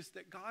justice,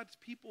 that God's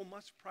people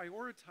must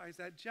prioritize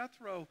that.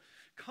 Jethro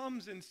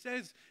comes and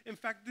says, in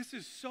fact, this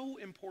is so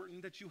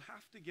important that you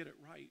have to get it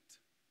right.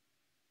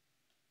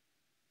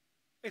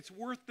 It's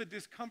worth the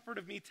discomfort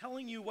of me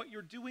telling you what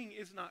you're doing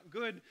is not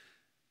good,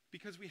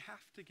 because we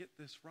have to get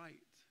this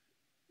right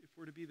if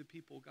we're to be the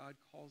people God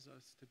calls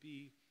us to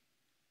be.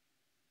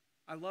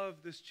 I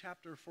love this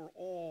chapter for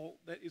all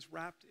that is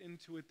wrapped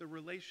into it, the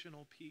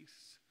relational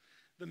piece,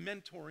 the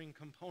mentoring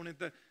component,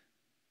 the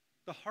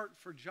heart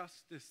for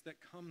justice that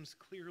comes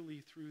clearly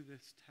through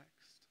this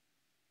text.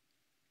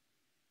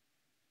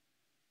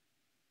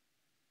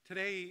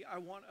 Today, I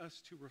want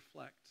us to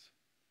reflect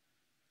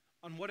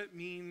on what it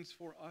means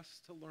for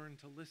us to learn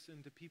to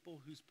listen to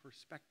people whose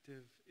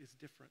perspective is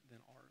different than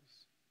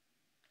ours.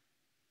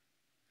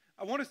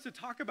 I want us to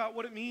talk about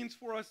what it means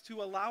for us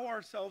to allow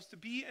ourselves to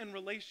be in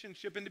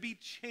relationship and to be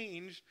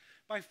changed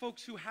by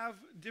folks who have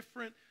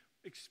different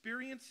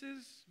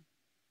experiences,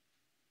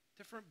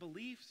 different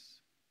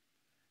beliefs,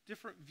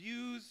 different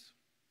views,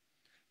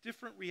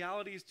 different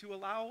realities to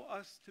allow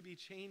us to be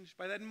changed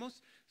by that. And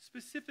most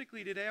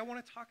specifically today, I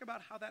want to talk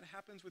about how that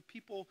happens with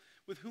people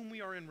with whom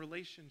we are in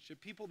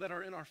relationship, people that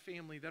are in our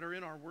family, that are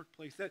in our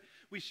workplace, that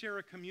we share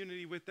a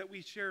community with, that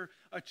we share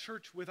a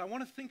church with. I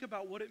want to think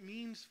about what it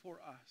means for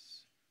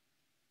us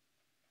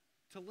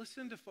to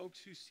listen to folks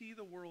who see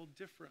the world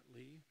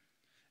differently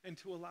and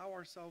to allow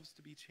ourselves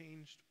to be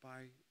changed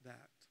by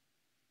that.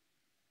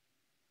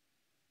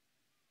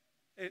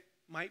 It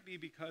might be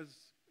because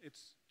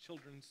it's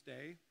Children's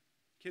Day,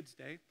 Kids'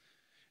 Day.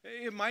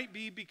 It might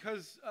be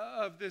because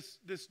of this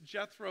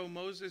Jethro,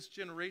 Moses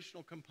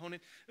generational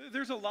component.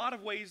 There's a lot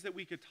of ways that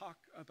we could talk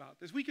about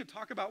this. We could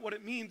talk about what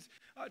it means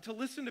to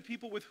listen to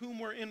people with whom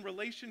we're in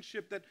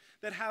relationship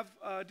that have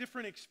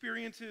different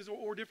experiences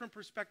or different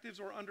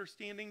perspectives or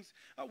understandings.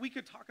 We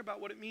could talk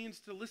about what it means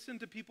to listen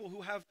to people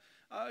who have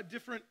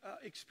different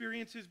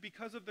experiences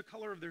because of the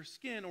color of their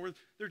skin or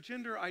their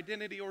gender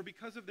identity or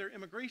because of their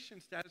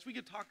immigration status. We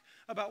could talk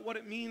about what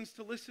it means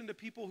to listen to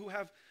people who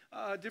have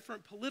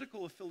different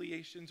political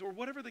affiliations or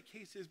whatever the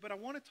case is, but I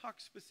want to talk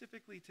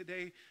specifically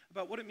today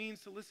about what it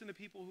means to listen to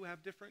people who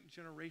have different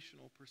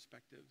generational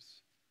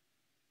perspectives.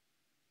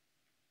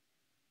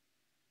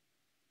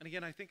 And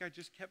again, I think I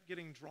just kept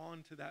getting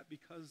drawn to that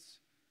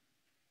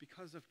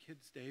because of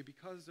Kids' Day,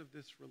 because of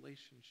this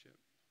relationship.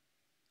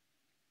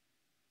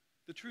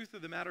 The truth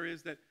of the matter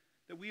is that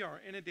we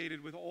are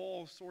inundated with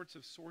all sorts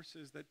of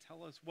sources that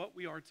tell us what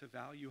we are to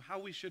value, how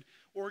we should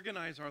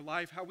organize our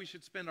life, how we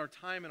should spend our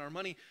time and our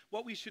money,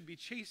 what we should be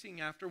chasing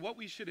after, what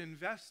we should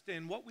invest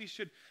in, what we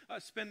should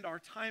spend our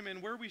time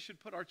in, where we should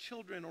put our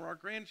children or our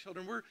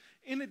grandchildren. We're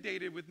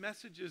inundated with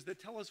messages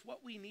that tell us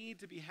what we need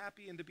to be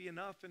happy and to be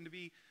enough and to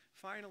be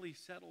finally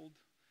settled.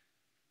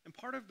 And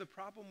part of the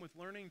problem with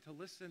learning to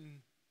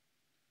listen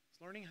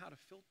is learning how to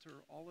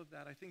filter all of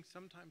that. I think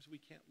sometimes we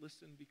can't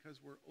listen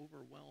because we're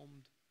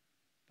overwhelmed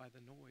by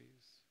the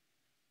noise.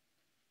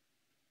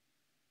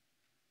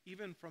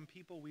 Even from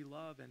people we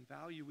love and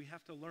value, we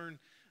have to learn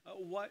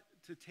what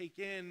to take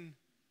in,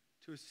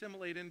 to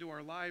assimilate into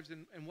our lives,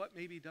 and what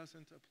maybe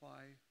doesn't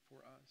apply for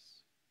us.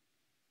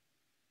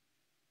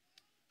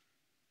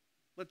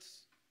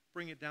 Let's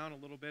bring it down a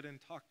little bit and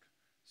talk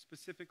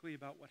specifically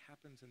about what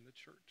happens in the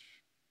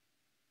church.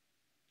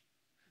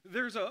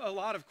 There's a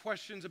lot of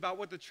questions about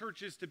what the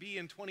church is to be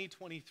in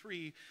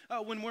 2023.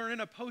 When we're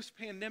in a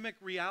post-pandemic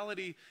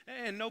reality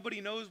and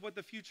nobody knows what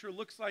the future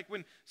looks like,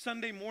 when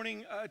Sunday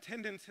morning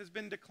attendance has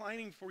been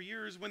declining for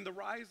years, when the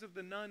rise of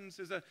the nuns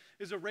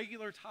is a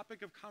regular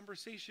topic of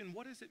conversation,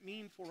 what does it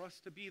mean for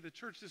us to be the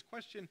church? This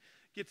question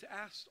gets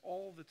asked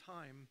all the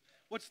time.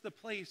 What's the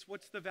place?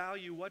 What's the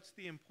value? What's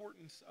the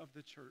importance of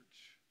the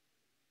church?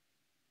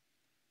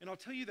 And I'll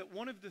tell you that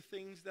one of the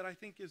things that I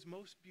think is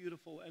most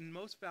beautiful and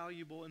most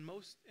valuable and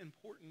most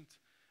important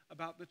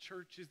about the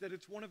church is that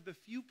it's one of the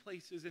few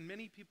places in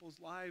many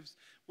people's lives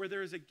where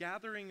there is a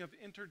gathering of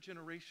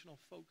intergenerational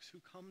folks who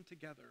come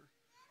together.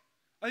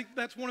 I think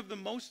that's one of the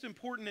most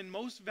important and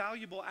most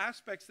valuable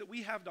aspects that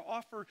we have to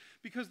offer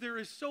because there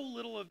is so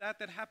little of that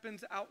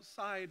happens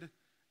outside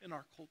in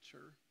our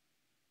culture.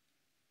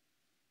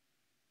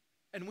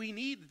 And we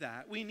need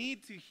that. We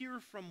need to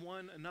hear from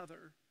one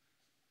another.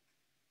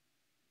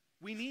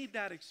 We need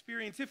that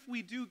experience. If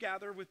we do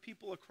gather with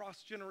people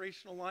across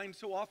generational lines,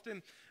 so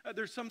often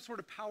there's some sort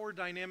of power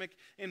dynamic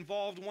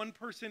involved. One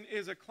person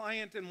is a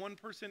client and one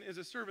person is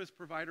a service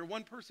provider.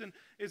 One person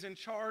is in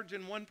charge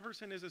and one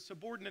person is a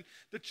subordinate.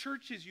 The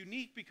church is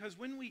unique because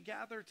when we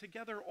gather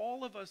together,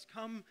 all of us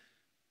come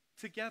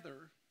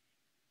together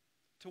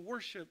to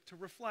worship, to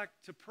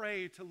reflect, to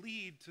pray, to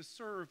lead, to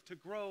serve, to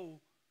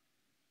grow,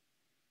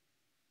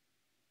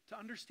 to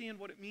understand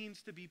what it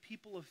means to be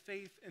people of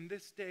faith in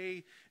this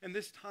day and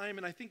this time.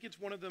 And I think it's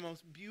one of the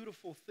most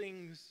beautiful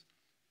things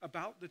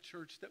about the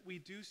church that we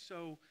do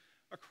so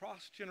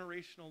across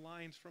generational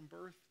lines from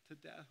birth to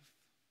death.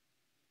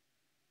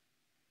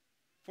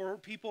 For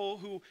people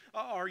who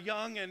are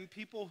young and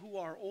people who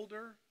are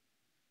older,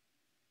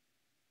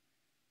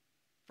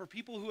 for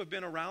people who have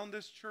been around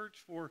this church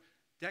for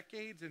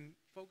decades and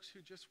folks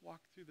who just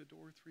walked through the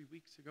door 3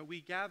 weeks ago. We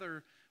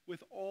gather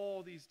with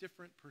all these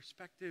different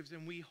perspectives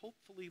and we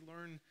hopefully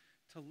learn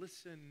to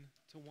listen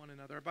to one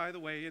another. By the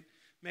way, it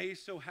may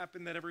so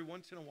happen that every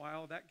once in a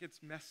while that gets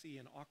messy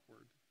and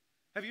awkward.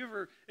 Have you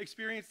ever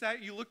experienced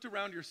that? You looked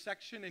around your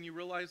section and you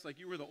realized like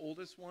you were the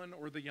oldest one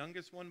or the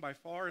youngest one by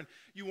far and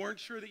you weren't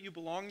sure that you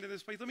belonged to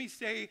this place. Let me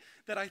say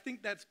that I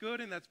think that's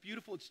good and that's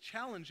beautiful. It's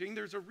challenging.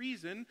 There's a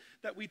reason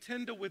that we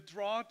tend to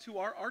withdraw to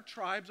our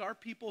tribes, our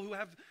people who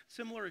have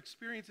similar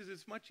experiences.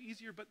 It's much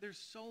easier, but there's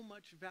so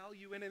much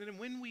value in it. And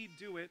when we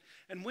do it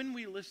and when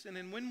we listen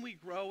and when we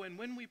grow and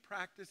when we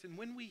practice and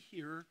when we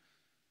hear,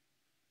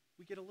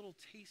 we get a little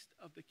taste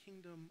of the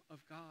kingdom of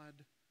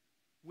God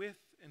with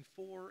and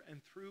for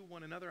and through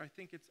one another. I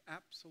think it's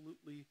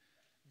absolutely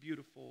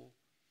beautiful.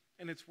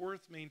 And it's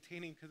worth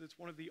maintaining because it's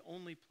one of the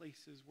only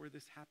places where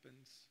this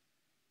happens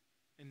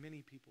in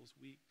many people's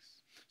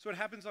weeks. So it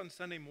happens on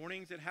Sunday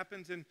mornings. It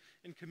happens in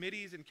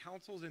committees and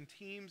councils and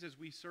teams as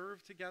we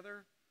serve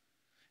together.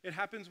 It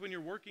happens when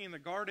you're working in the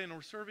garden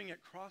or serving at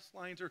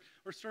Crosslines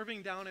or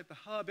serving down at the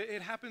Hub.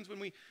 It happens when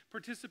we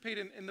participate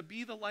in the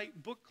Be the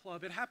Light book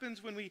club. It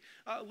happens when we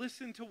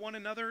listen to one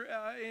another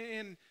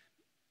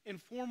in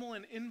formal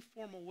and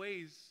informal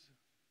ways.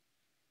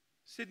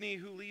 Sydney,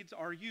 who leads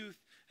our youth,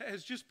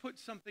 has just put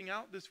something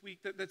out this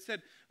week that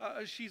said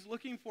she's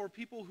looking for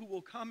people who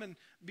will come and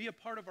be a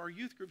part of our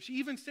youth group. She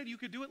even said you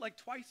could do it like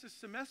twice a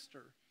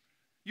semester.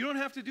 You don't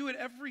have to do it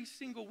every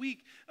single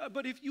week,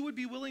 but if you would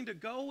be willing to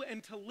go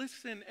and to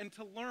listen and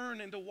to learn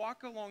and to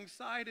walk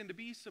alongside and to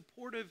be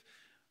supportive,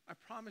 I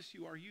promise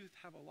you our youth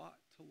have a lot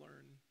to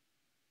learn,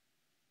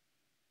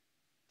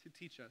 to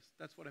teach us.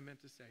 That's what I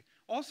meant to say.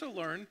 Also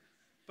learn,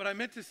 but I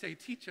meant to say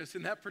teach us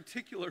in that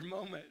particular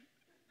moment.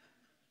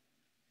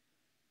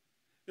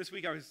 This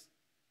week I was,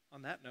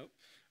 on that note,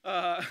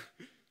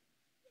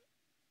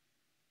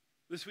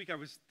 this week I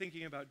was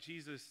thinking about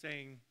Jesus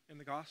saying in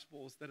the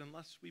Gospels that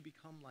unless we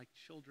become like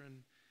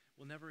children,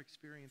 we'll never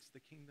experience the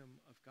kingdom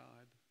of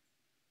God.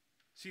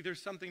 See,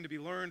 there's something to be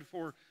learned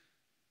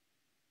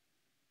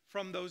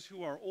from those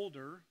who are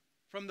older,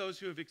 from those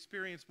who have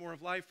experienced more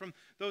of life, from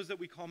those that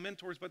we call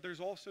mentors, but there's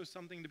also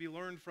something to be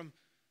learned from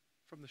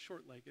the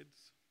short-leggeds,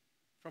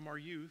 from our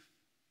youth,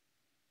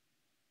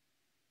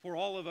 for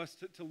all of us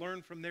to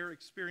learn from their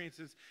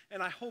experiences.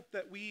 And I hope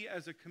that we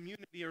as a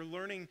community are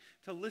learning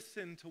to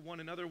listen to one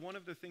another. One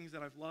of the things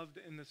that I've loved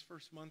in this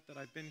first month that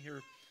I've been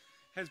here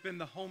has been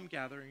the home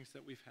gatherings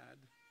that we've had.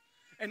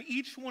 And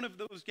each one of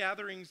those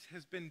gatherings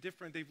has been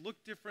different. They've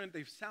looked different.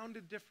 They've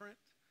sounded different.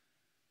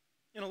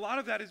 And a lot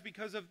of that is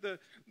because of the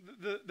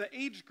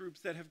age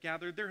groups that have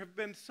gathered. There have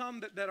been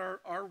some that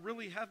are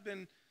really have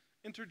been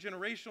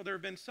intergenerational. There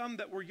have been some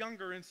that were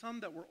younger and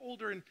some that were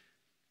older.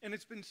 And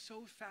it's been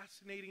so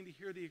fascinating to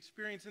hear the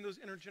experience in those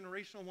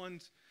intergenerational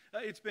ones.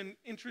 It's been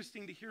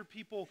interesting to hear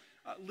people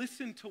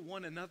listen to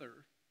one another.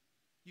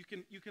 You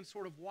can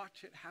sort of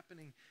watch it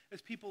happening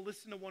as people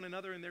listen to one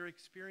another and their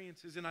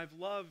experiences. And I've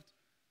loved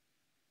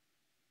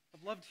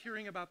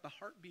hearing about the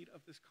heartbeat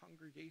of this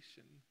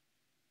congregation.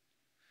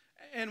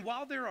 And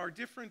while there are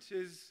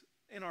differences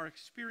in our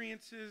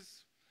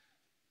experiences,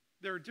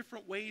 there are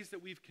different ways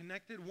that we've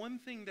connected. One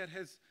thing that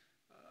has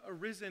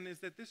arisen is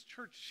that this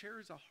church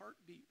shares a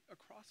heartbeat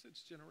across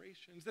its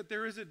generations, that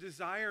there is a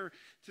desire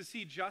to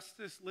see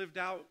justice lived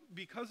out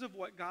because of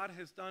what God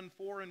has done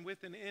for and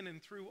with and in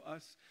and through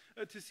us,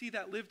 to see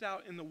that lived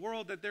out in the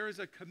world, that there is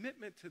a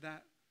commitment to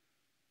that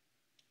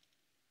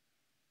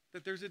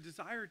there's a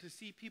desire to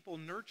see people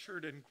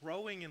nurtured and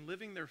growing and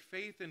living their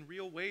faith in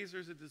real ways.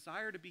 There's a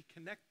desire to be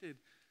connected.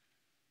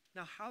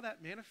 Now, how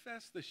that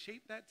manifests, the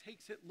shape that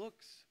takes, it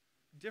looks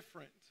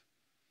different.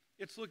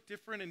 It's looked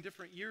different in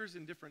different years,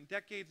 in different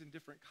decades, in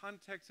different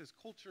contexts as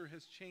culture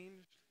has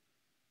changed.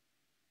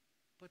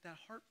 But that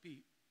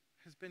heartbeat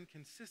has been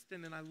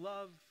consistent, and I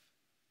love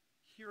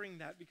hearing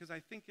that because I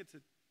think it's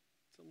a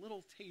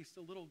little taste,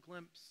 a little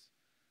glimpse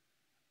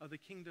of the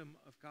kingdom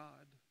of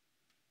God.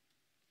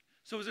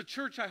 So as a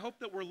church, I hope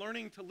that we're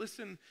learning to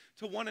listen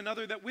to one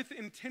another, that with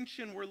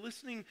intention we're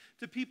listening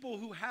to people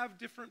who have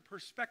different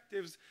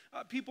perspectives,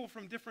 people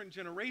from different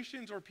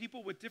generations or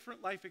people with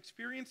different life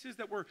experiences,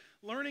 that we're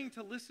learning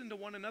to listen to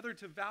one another,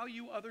 to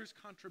value others'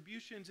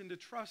 contributions, and to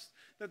trust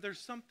that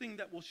there's something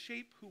that will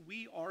shape who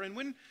we are. And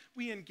when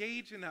we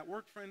engage in that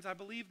work, friends, I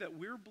believe that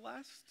we're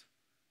blessed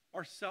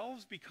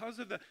ourselves because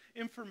of the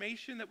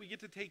information that we get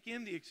to take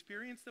in, the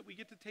experience that we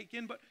get to take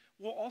in, but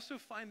we'll also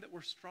find that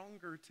we're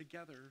stronger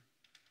together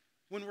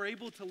when we're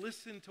able to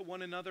listen to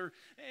one another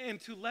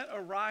and to let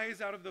arise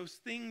out of those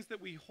things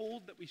that we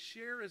hold, that we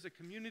share as a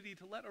community,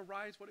 to let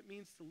arise what it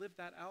means to live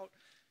that out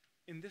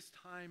in this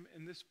time,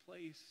 in this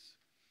place.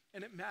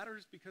 And it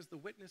matters because the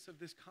witness of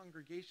this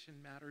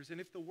congregation matters.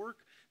 And if the work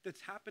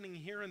that's happening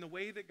here and the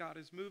way that God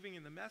is moving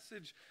and the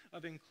message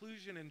of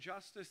inclusion and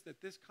justice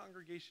that this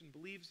congregation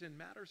believes in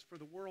matters for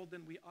the world,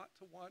 then we ought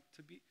to want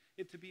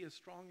it to be as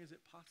strong as it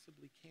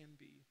possibly can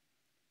be.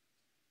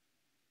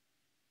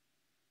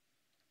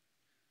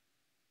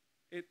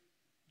 It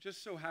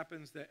just so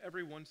happens that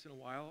every once in a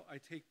while I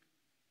take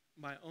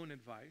my own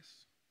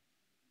advice.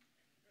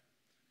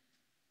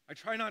 I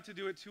try not to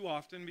do it too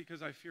often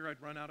because I fear I'd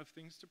run out of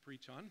things to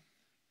preach on.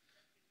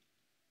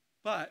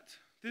 But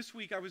this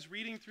week I was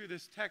reading through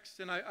this text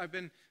and I've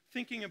been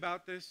thinking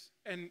about this,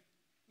 and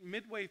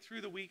midway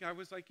through the week I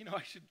was like,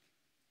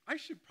 I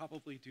should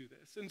probably do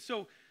this. And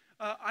so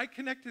I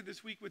connected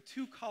this week with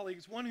two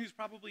colleagues, one who's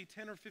probably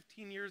 10 or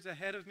 15 years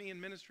ahead of me in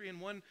ministry and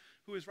one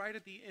who is right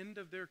at the end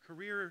of their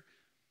career.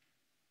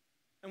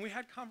 And we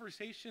had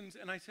conversations,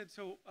 and I said,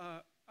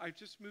 I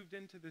just moved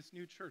into this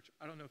new church.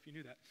 I don't know if you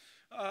knew that.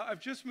 I've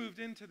just moved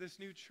into this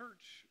new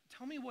church.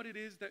 Tell me what it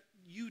is that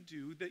you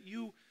do, that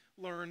you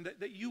learn,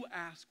 that you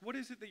ask. What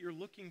is it that you're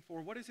looking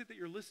for? What is it that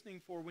you're listening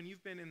for when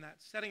you've been in that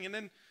setting? And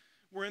then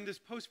we're in this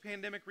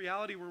post-pandemic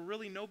reality where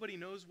really nobody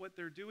knows what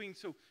they're doing.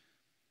 So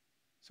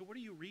what are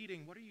you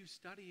reading? What are you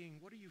studying?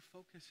 What are you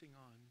focusing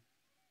on?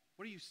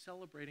 What are you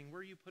celebrating?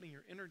 Where are you putting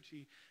your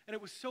energy? And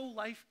it was so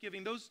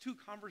life-giving. Those two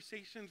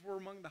conversations were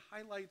among the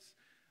highlights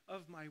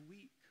of my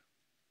week.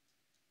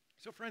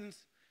 So friends,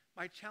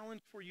 My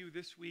challenge for you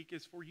this week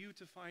is for you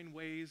to find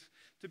ways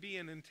to be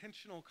in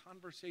intentional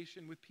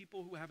conversation with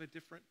people who have a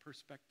different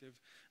perspective.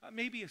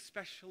 Maybe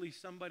especially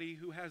somebody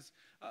who has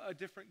a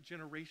different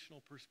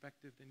generational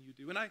perspective than you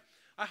do. And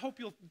I hope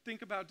you'll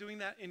think about doing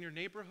that in your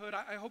neighborhood.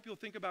 I hope you'll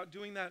think about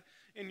doing that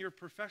in your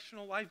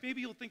professional life. Maybe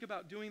you'll think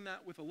about doing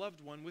that with a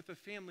loved one, with a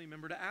family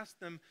member, to ask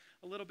them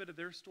a little bit of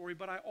their story.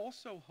 But I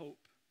also hope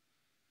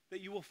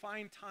that you will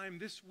find time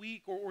this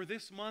week or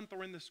this month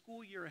or in the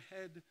school year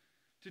ahead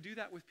to do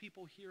that with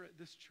people here at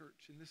this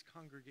church, in this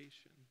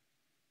congregation.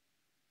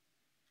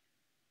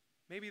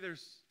 Maybe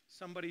there's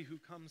somebody who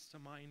comes to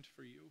mind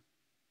for you,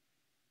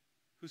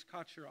 who's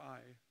caught your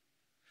eye.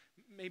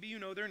 Maybe you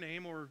know their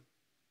name, or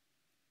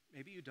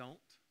maybe you don't.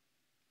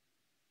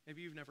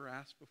 Maybe you've never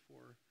asked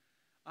before.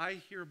 I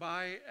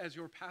hereby, as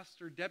your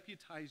pastor,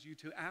 deputize you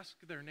to ask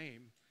their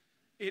name.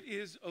 It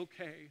is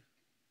okay.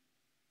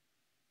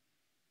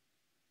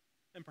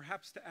 And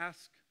perhaps to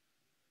ask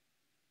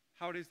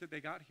how it is that they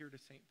got here to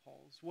St.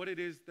 Paul's, what it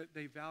is that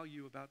they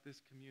value about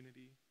this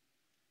community.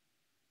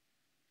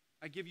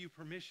 I give you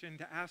permission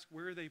to ask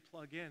where they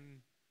plug in,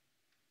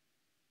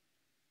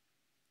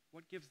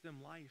 what gives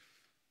them life,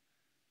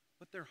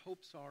 what their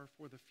hopes are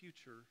for the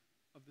future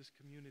of this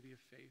community of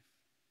faith.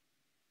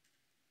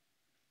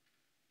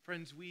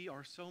 Friends, we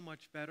are so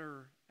much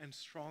better and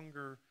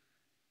stronger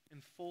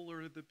and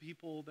fuller the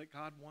people that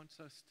God wants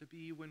us to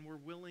be when we're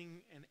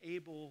willing and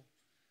able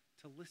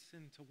to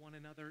listen to one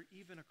another,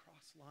 even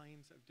across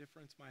lines of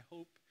difference. My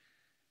hope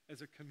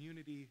as a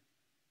community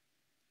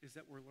is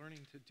that we're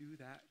learning to do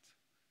that,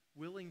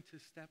 willing to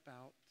step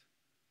out,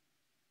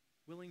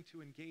 willing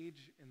to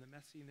engage in the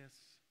messiness,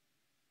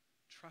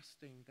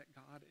 trusting that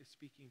God is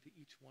speaking to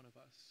each one of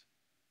us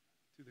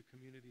through the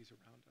communities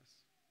around us.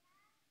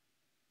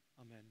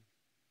 Amen.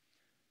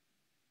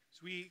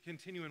 As we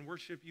continue in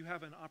worship, you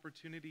have an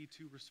opportunity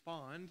to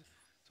respond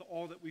to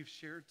all that we've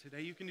shared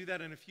today. You can do that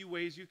in a few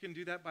ways. You can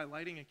do that by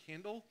lighting a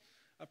candle.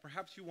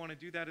 Perhaps you want to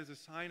do that as a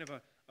sign of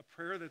a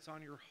prayer that's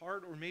on your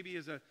heart, or maybe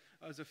as a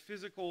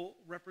physical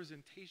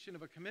representation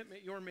of a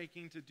commitment you're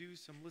making to do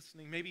some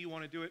listening. Maybe you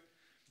want to do it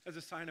as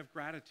a sign of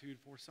gratitude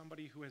for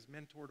somebody who has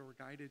mentored or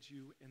guided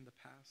you in the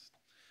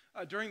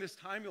past. During this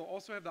time, you'll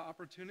also have the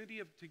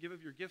opportunity to give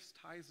of your gifts,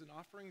 tithes, and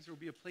offerings. There will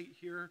be a plate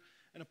here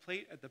and a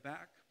plate at the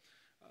back.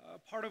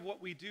 Part of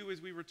what we do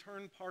is we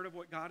return part of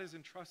what God has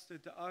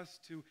entrusted to us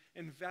to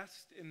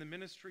invest in the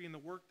ministry and the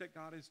work that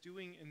God is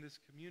doing in this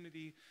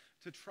community,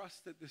 to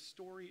trust that this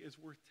story is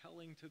worth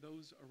telling to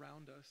those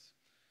around us.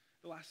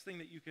 The last thing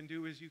that you can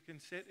do is you can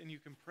sit and you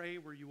can pray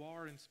where you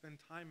are and spend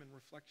time in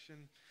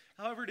reflection.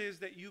 However it is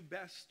that you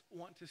best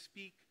want to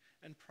speak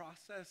and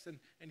process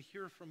and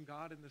hear from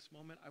God in this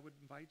moment, I would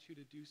invite you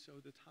to do so.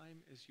 The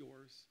time is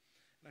yours.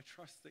 And I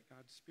trust that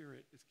God's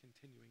Spirit is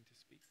continuing to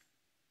speak.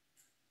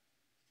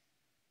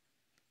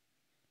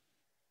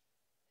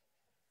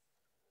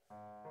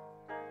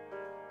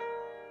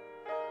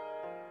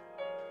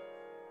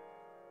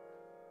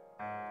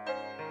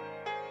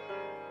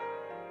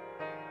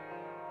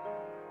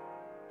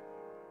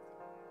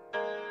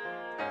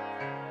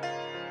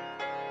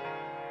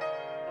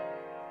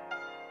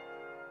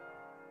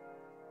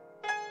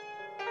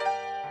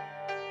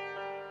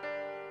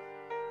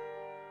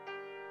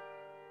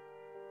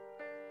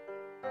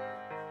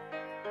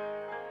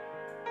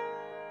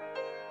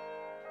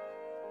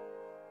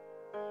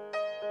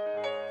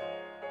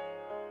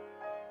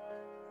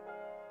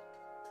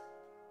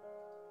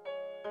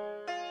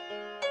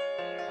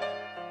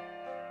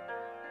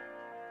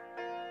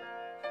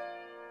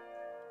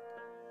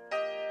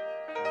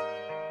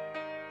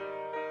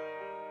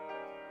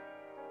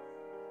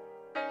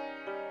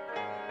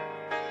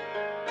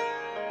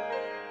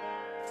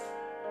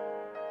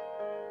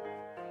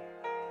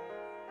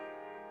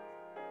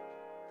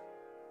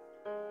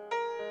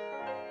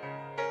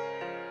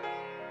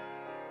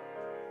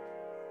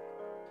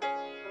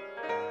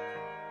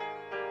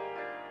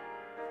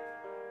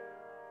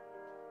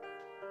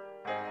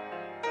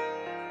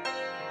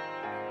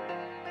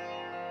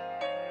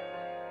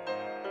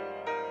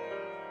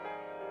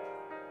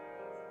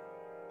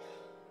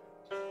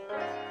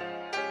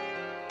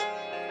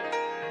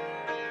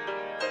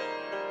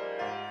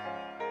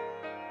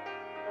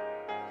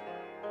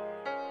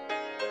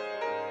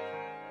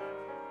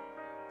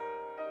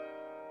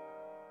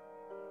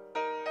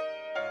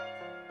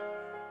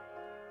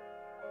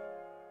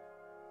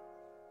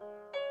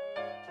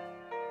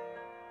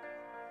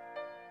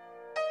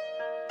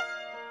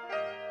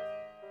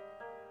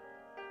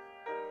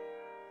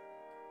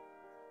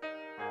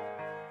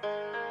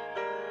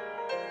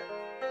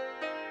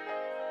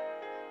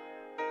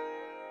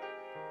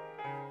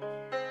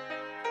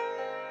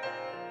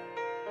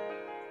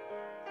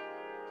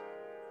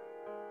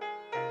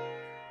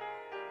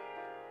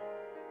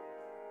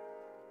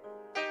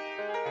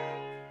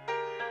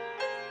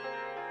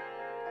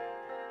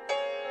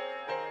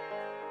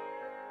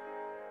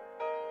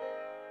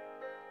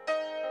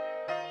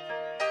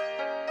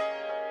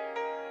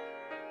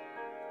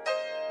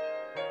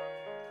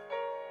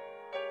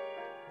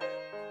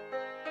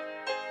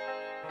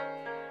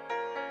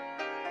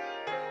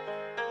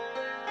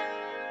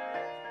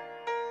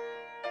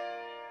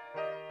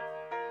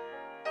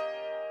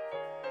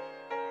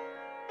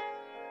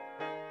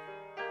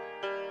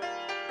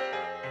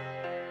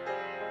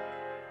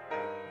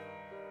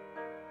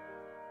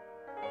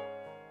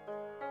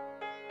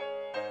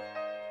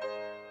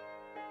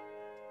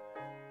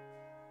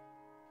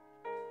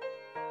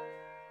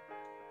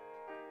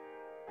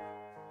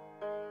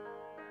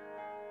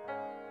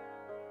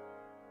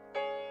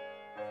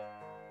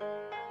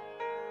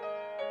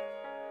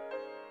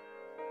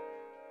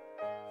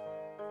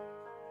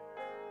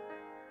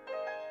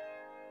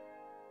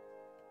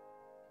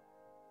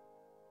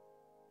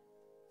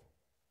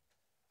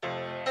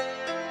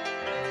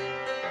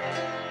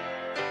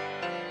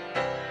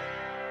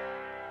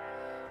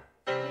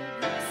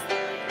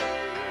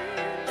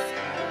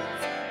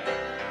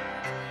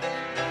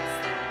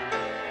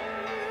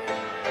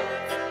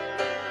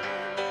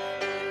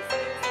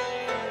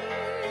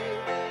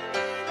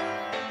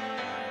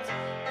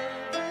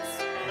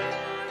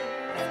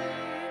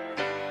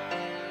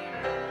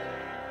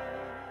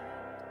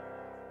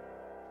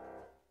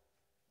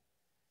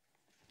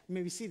 You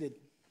may be seated.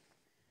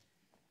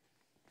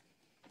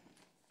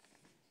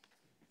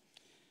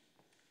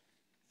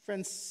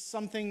 Friends,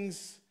 some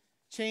things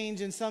change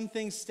and some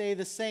things stay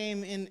the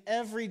same. In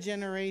every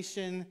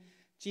generation,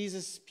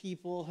 Jesus'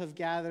 people have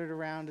gathered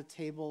around a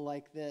table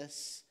like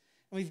this.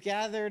 And we've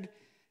gathered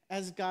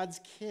as God's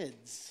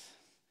kids.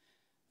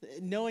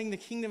 Knowing the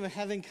kingdom of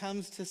heaven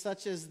comes to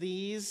such as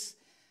these,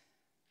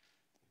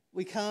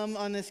 we come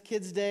on this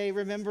Kids' Day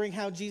remembering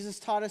how Jesus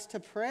taught us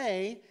to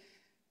pray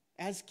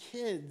as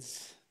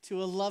kids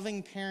to a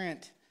loving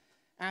parent,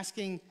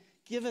 asking,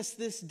 "Give us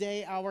this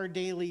day our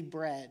daily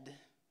bread."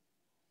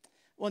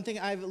 One thing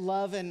I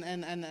love and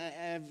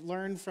I've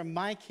learned from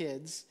my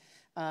kids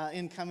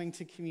in coming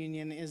to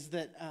communion is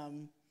that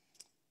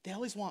they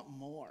always want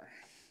more.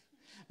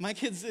 My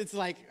kids, it's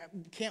like,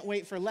 can't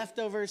wait for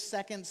leftovers,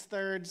 seconds,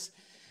 thirds.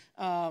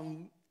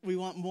 We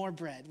want more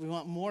bread. We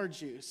want more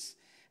juice.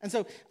 And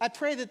so I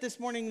pray that this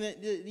morning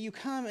that you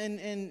come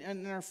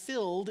and are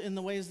filled in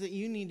the ways that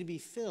you need to be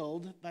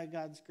filled by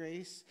God's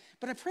grace.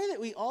 But I pray that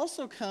we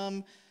also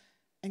come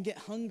and get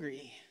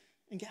hungry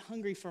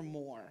for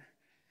more.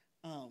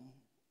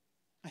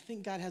 I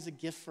think God has a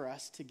gift for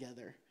us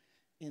together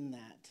in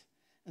that.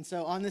 And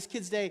so on this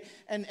Kids' Day,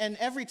 and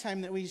every time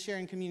that we share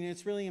in communion,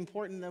 it's really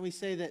important that we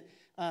say that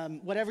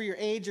whatever your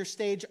age or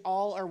stage,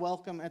 all are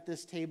welcome at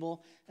this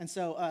table. And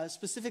so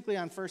specifically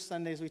on First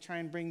Sundays, we try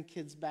and bring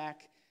kids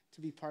back to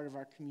be part of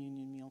our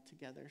communion meal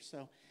together.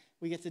 So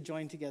we get to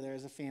join together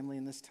as a family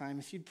in this time.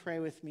 If you'd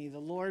pray with me, the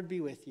Lord be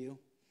with you.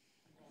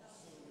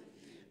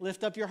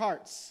 Lift up your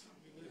hearts.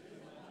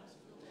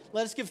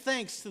 Let us give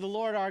thanks to the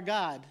Lord our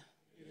God.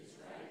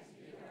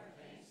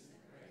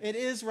 It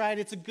is right.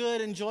 It's a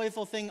good and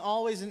joyful thing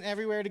always and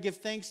everywhere to give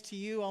thanks to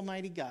you,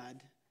 Almighty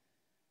God.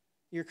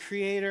 Your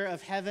creator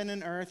of heaven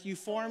and earth. You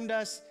formed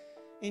us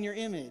in your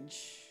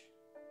image.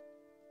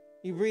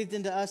 You breathed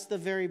into us the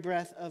very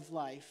breath of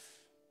life.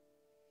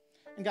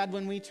 And God,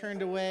 when we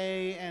turned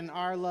away and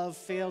our love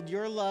failed,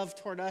 your love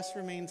toward us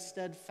remained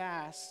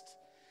steadfast.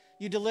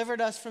 You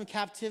delivered us from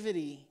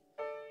captivity.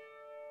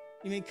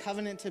 You made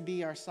covenant to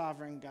be our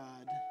sovereign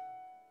God.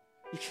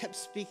 You kept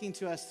speaking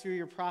to us through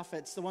your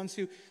prophets, the ones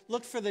who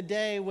looked for the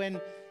day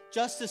when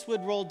justice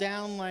would roll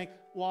down like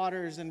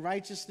waters and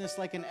righteousness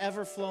like an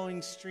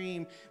ever-flowing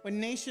stream, when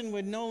nation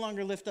would no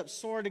longer lift up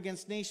sword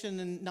against nation,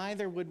 and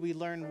neither would we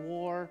learn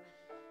war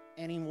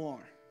anymore.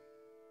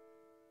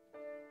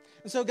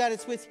 And so, God,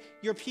 it's with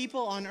your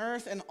people on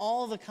earth and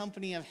all the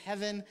company of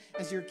heaven.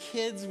 As your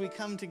kids, we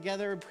come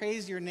together and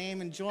praise your name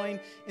and join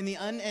in the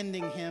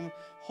unending hymn,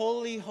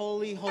 Holy,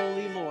 holy,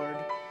 holy Lord,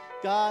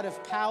 God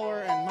of power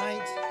and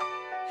might.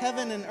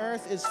 Heaven and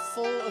earth is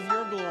full of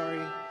your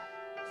glory.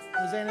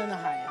 Hosanna in the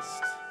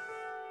highest.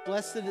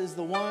 Blessed is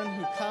the one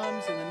who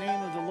comes in the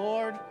name of the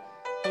Lord.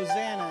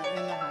 Hosanna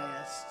in the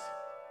highest.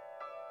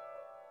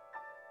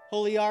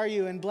 Holy are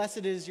you, and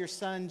blessed is your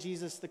Son,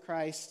 Jesus the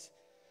Christ.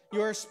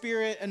 Your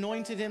Spirit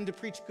anointed him to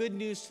preach good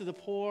news to the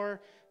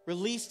poor,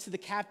 release to the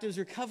captives,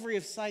 recovery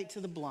of sight to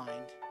the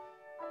blind,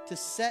 to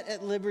set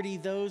at liberty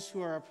those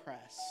who are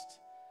oppressed,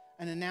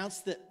 and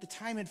announce that the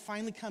time had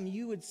finally come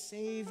you would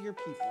save your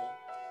people.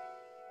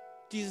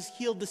 Jesus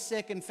healed the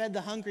sick and fed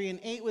the hungry and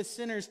ate with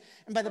sinners.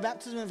 And by the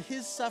baptism of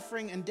his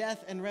suffering and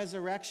death and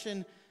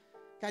resurrection,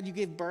 God, you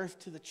gave birth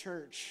to the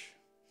church.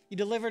 You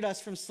delivered us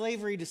from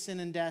slavery to sin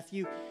and death.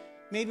 You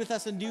made with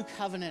us a new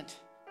covenant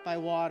by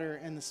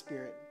water and the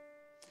Spirit.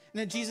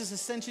 And at Jesus'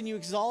 ascension, you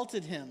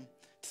exalted him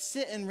to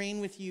sit and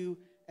reign with you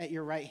at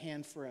your right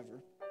hand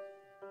forever.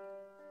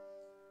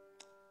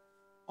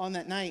 On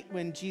that night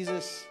when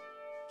Jesus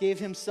gave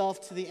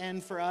himself to the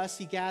end for us,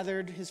 he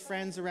gathered his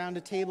friends around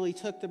a table. He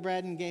took the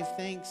bread and gave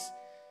thanks,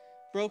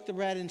 broke the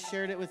bread and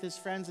shared it with his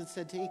friends and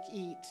said, "Take,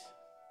 eat.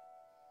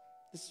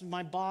 This is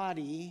my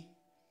body.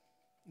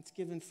 It's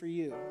given for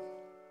you.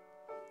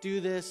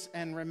 Do this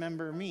and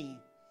remember me."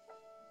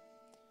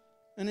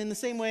 And in the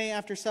same way,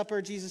 after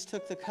supper, Jesus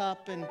took the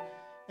cup and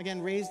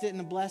again raised it in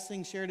a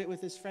blessing, shared it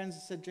with his friends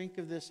and said, "Drink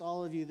of this,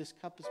 all of you. This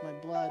cup is my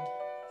blood.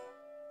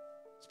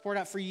 It's poured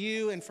out for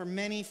you and for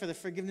many for the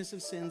forgiveness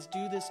of sins.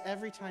 Do this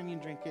every time you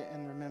drink it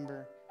and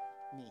remember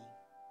me."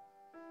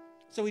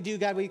 So we do,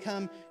 God, we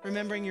come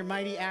remembering your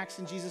mighty acts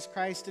in Jesus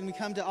Christ, and we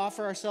come to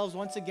offer ourselves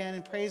once again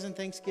in praise and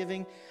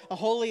thanksgiving, a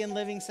holy and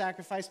living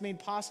sacrifice made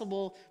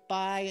possible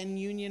by and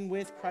union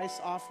with Christ's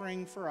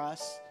offering for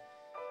us,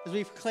 as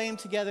we proclaim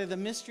together the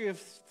mystery of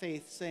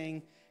faith,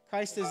 saying,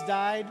 Christ has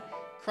died,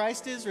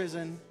 Christ is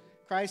risen,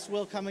 Christ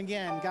will come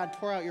again. God,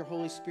 pour out your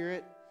Holy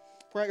Spirit.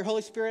 Pour out your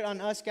Holy Spirit on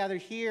us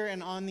gathered here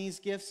and on these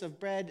gifts of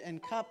bread and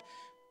cup.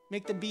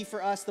 Make them be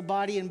for us the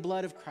body and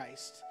blood of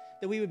Christ,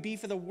 that we would be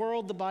for the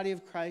world the body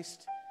of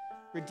Christ,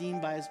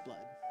 redeemed by his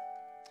blood.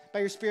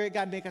 By your Spirit,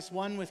 God, make us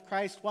one with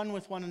Christ, one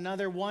with one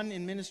another, one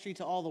in ministry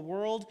to all the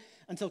world,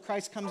 until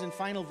Christ comes in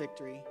final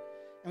victory,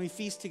 and we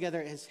feast together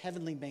at his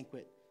heavenly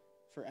banquet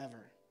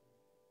forever.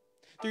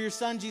 Through your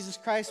Son, Jesus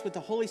Christ, with the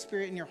Holy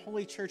Spirit in your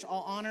holy church,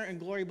 all honor and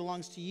glory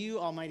belongs to you,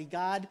 Almighty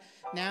God,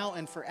 now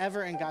and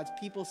forever. And God's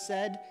people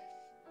said,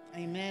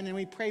 Amen. And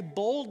we pray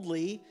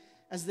boldly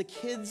as the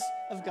kids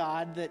of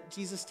God that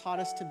Jesus taught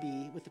us to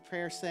be, with the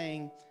prayer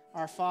saying,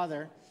 Our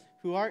Father,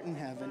 who art in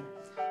heaven,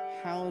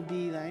 hallowed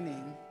be thy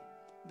name.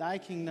 Thy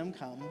kingdom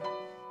come,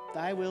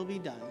 thy will be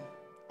done,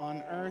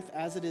 on earth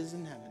as it is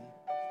in heaven.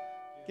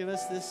 Give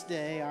us this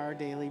day our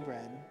daily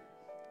bread,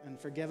 and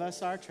forgive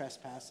us our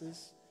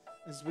trespasses,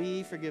 as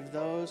we forgive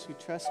those who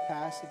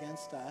trespass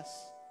against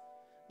us.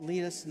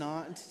 Lead us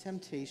not into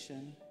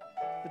temptation,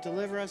 but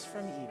deliver us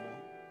from evil.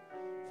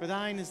 For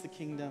thine is the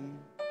kingdom,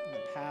 and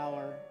the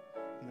power,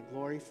 and the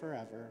glory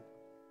forever.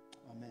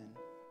 Amen.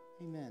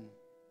 Amen.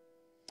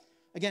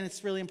 Again,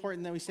 it's really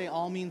important that we say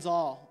all means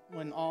all.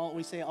 When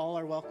we say all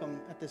are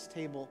welcome at this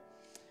table,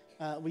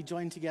 we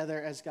join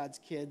together as God's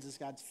kids, as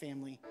God's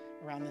family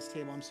around this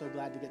table. I'm so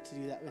glad to get to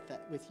do that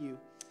with you.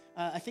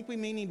 I think we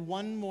may need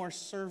one more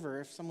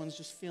server if someone's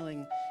just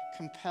feeling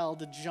compelled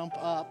to jump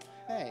up.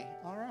 Hey,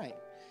 all right.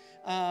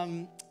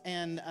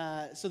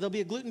 So there'll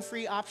be a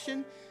gluten-free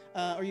option,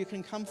 or you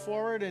can come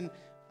forward and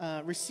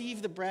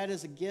receive the bread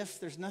as a gift.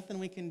 There's nothing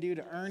we can do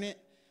to earn it.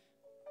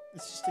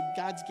 It's just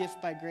God's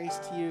gift by grace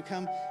to you.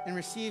 Come and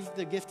receive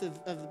the gift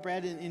of the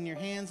bread in your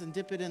hands and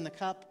dip it in the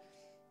cup.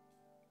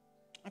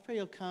 I pray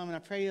you'll come, and I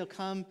pray you'll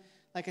come,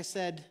 like I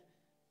said,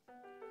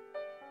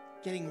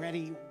 getting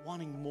ready,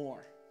 wanting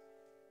more.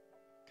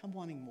 Come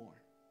wanting more.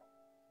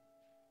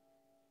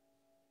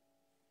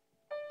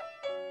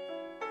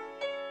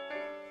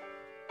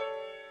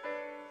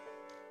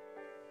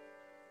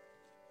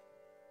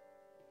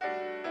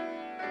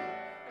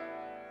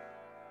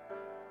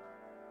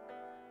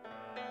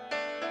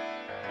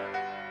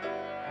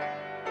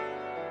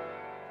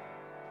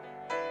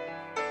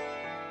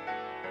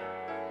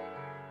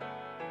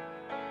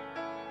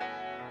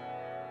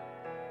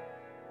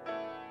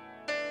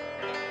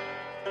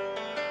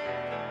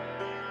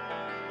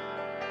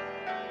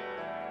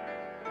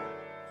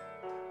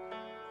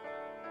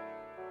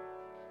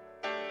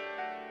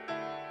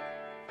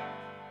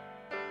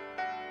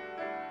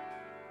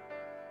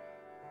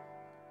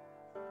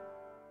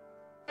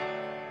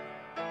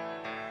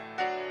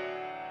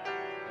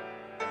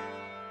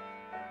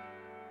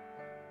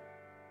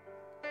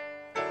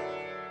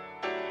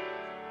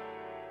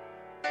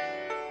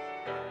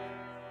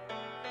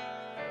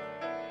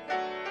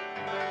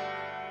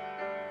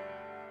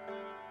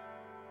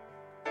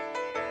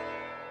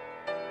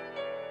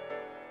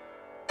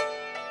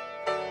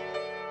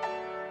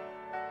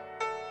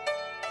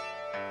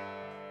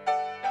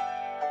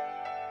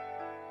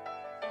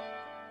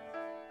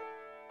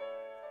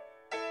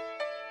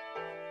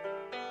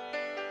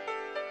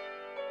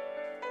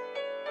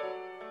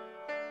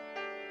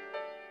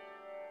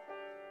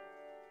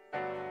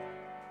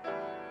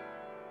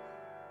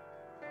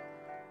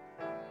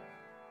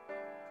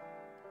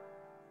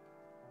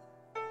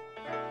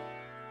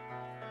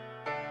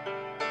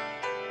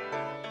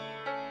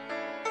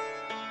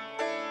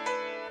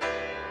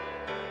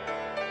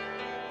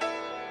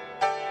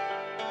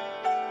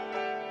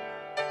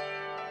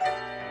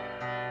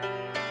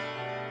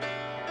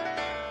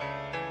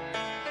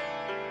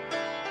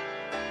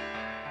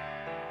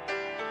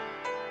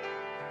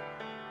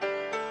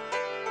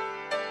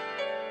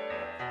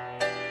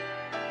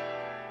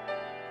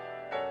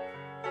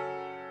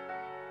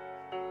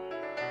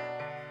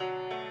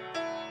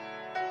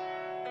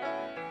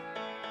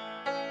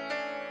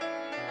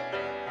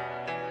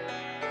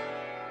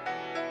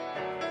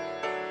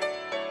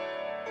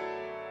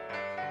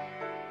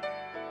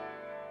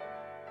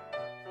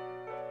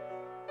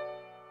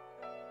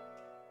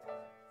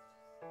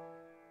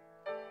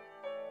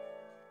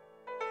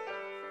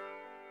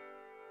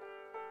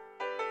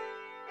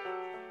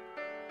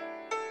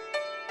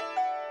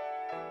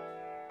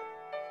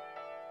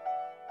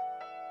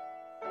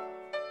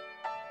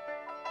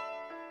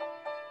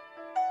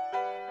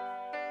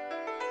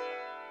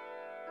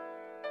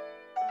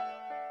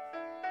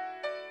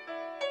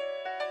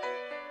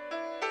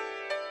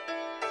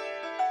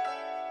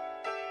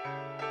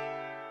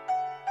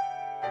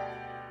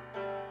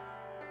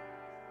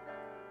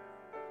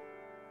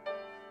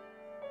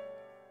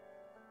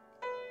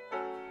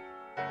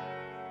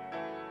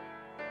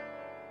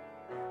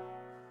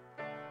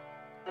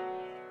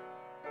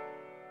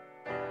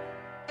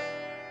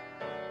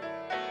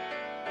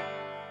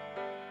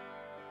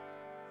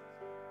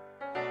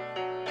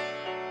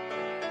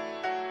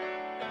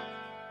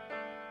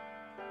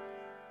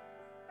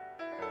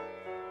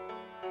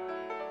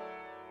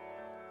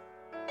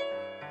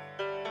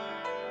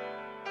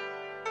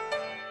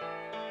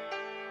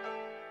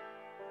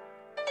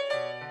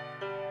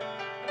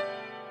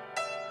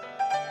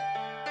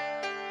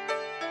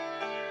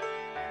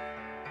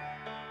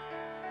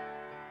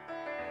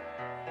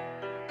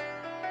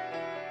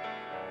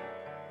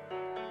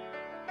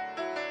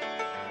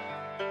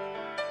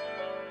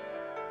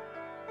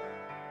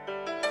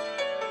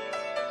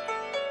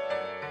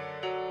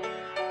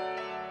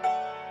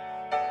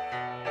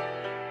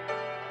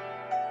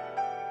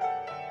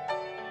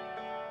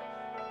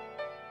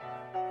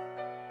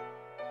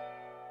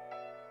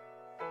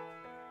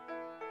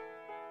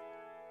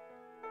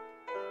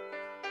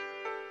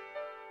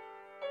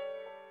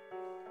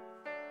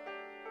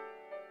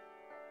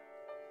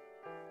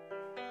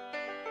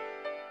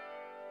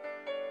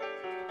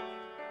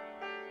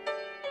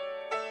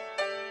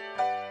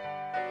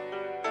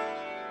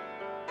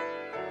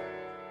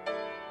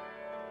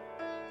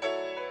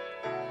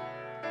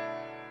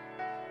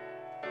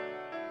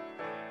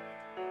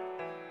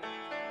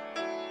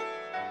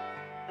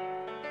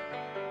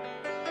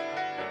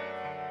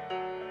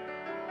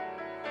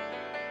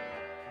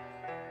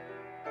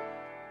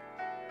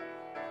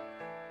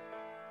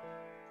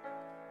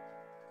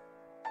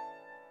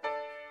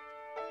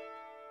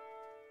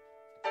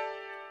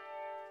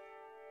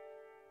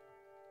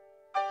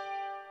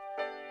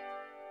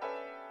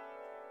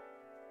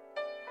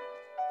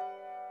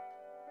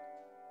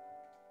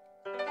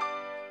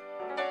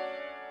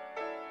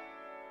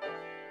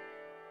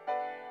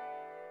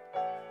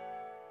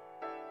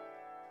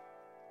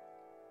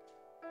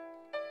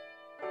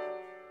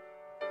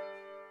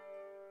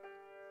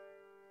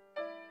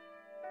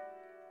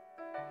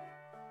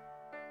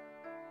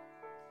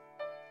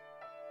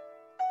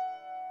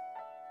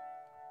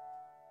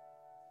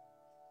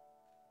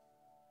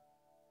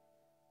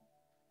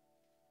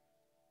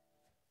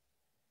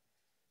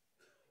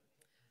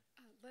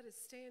 let us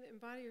stand in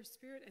body or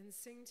spirit and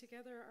sing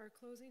together our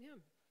closing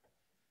hymn.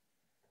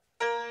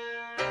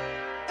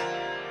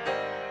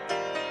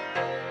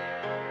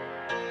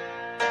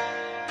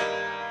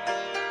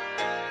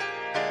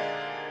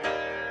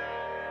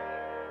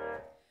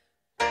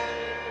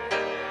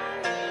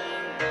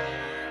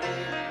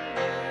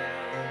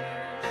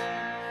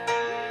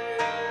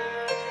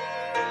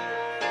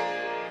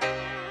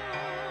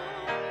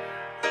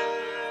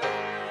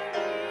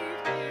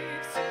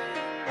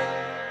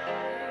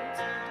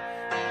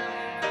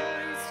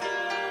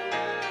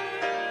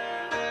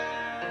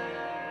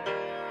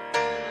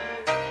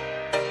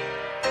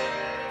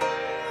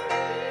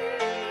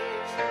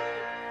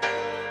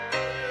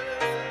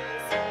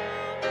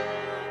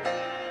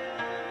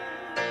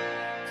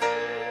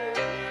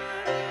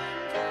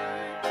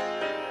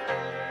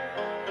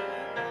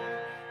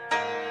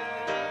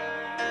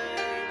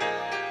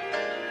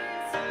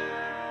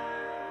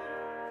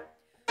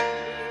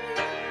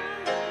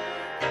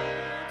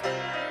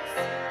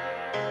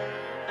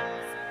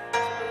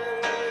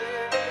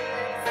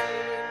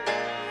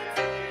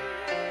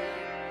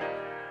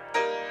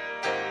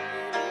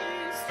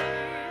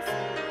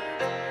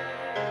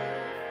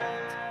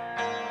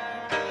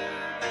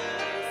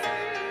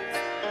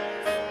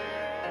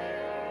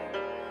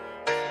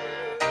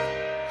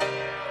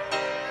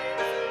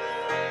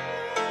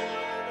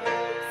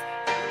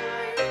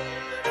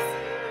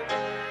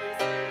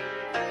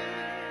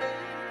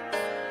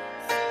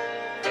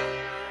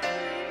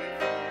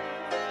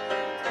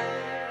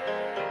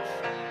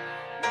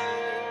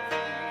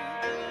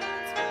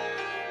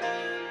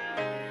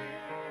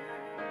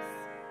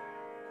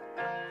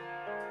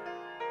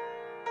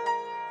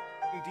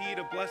 Indeed,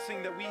 a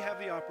blessing that we have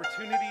the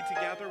opportunity to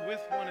gather with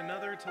one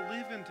another, to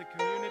live into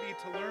community,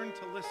 to learn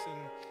to listen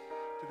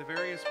to the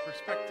various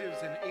perspectives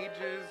and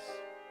ages,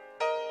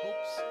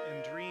 hopes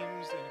and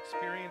dreams and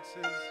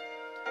experiences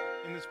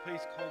in this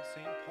place called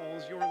St.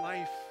 Paul's. Your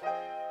life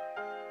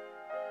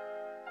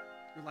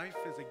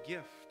is a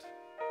gift,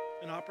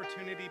 an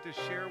opportunity to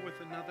share with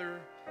another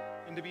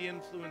and to be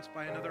influenced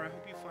by another. I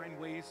hope you find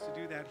ways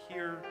to do that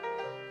here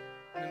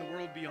and in the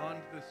world beyond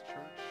this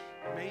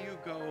church. May you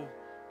go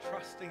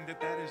trusting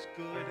that that is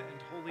good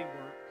and holy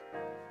work.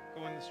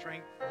 Go in the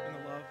strength and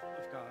the love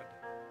of God.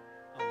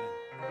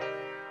 Amen.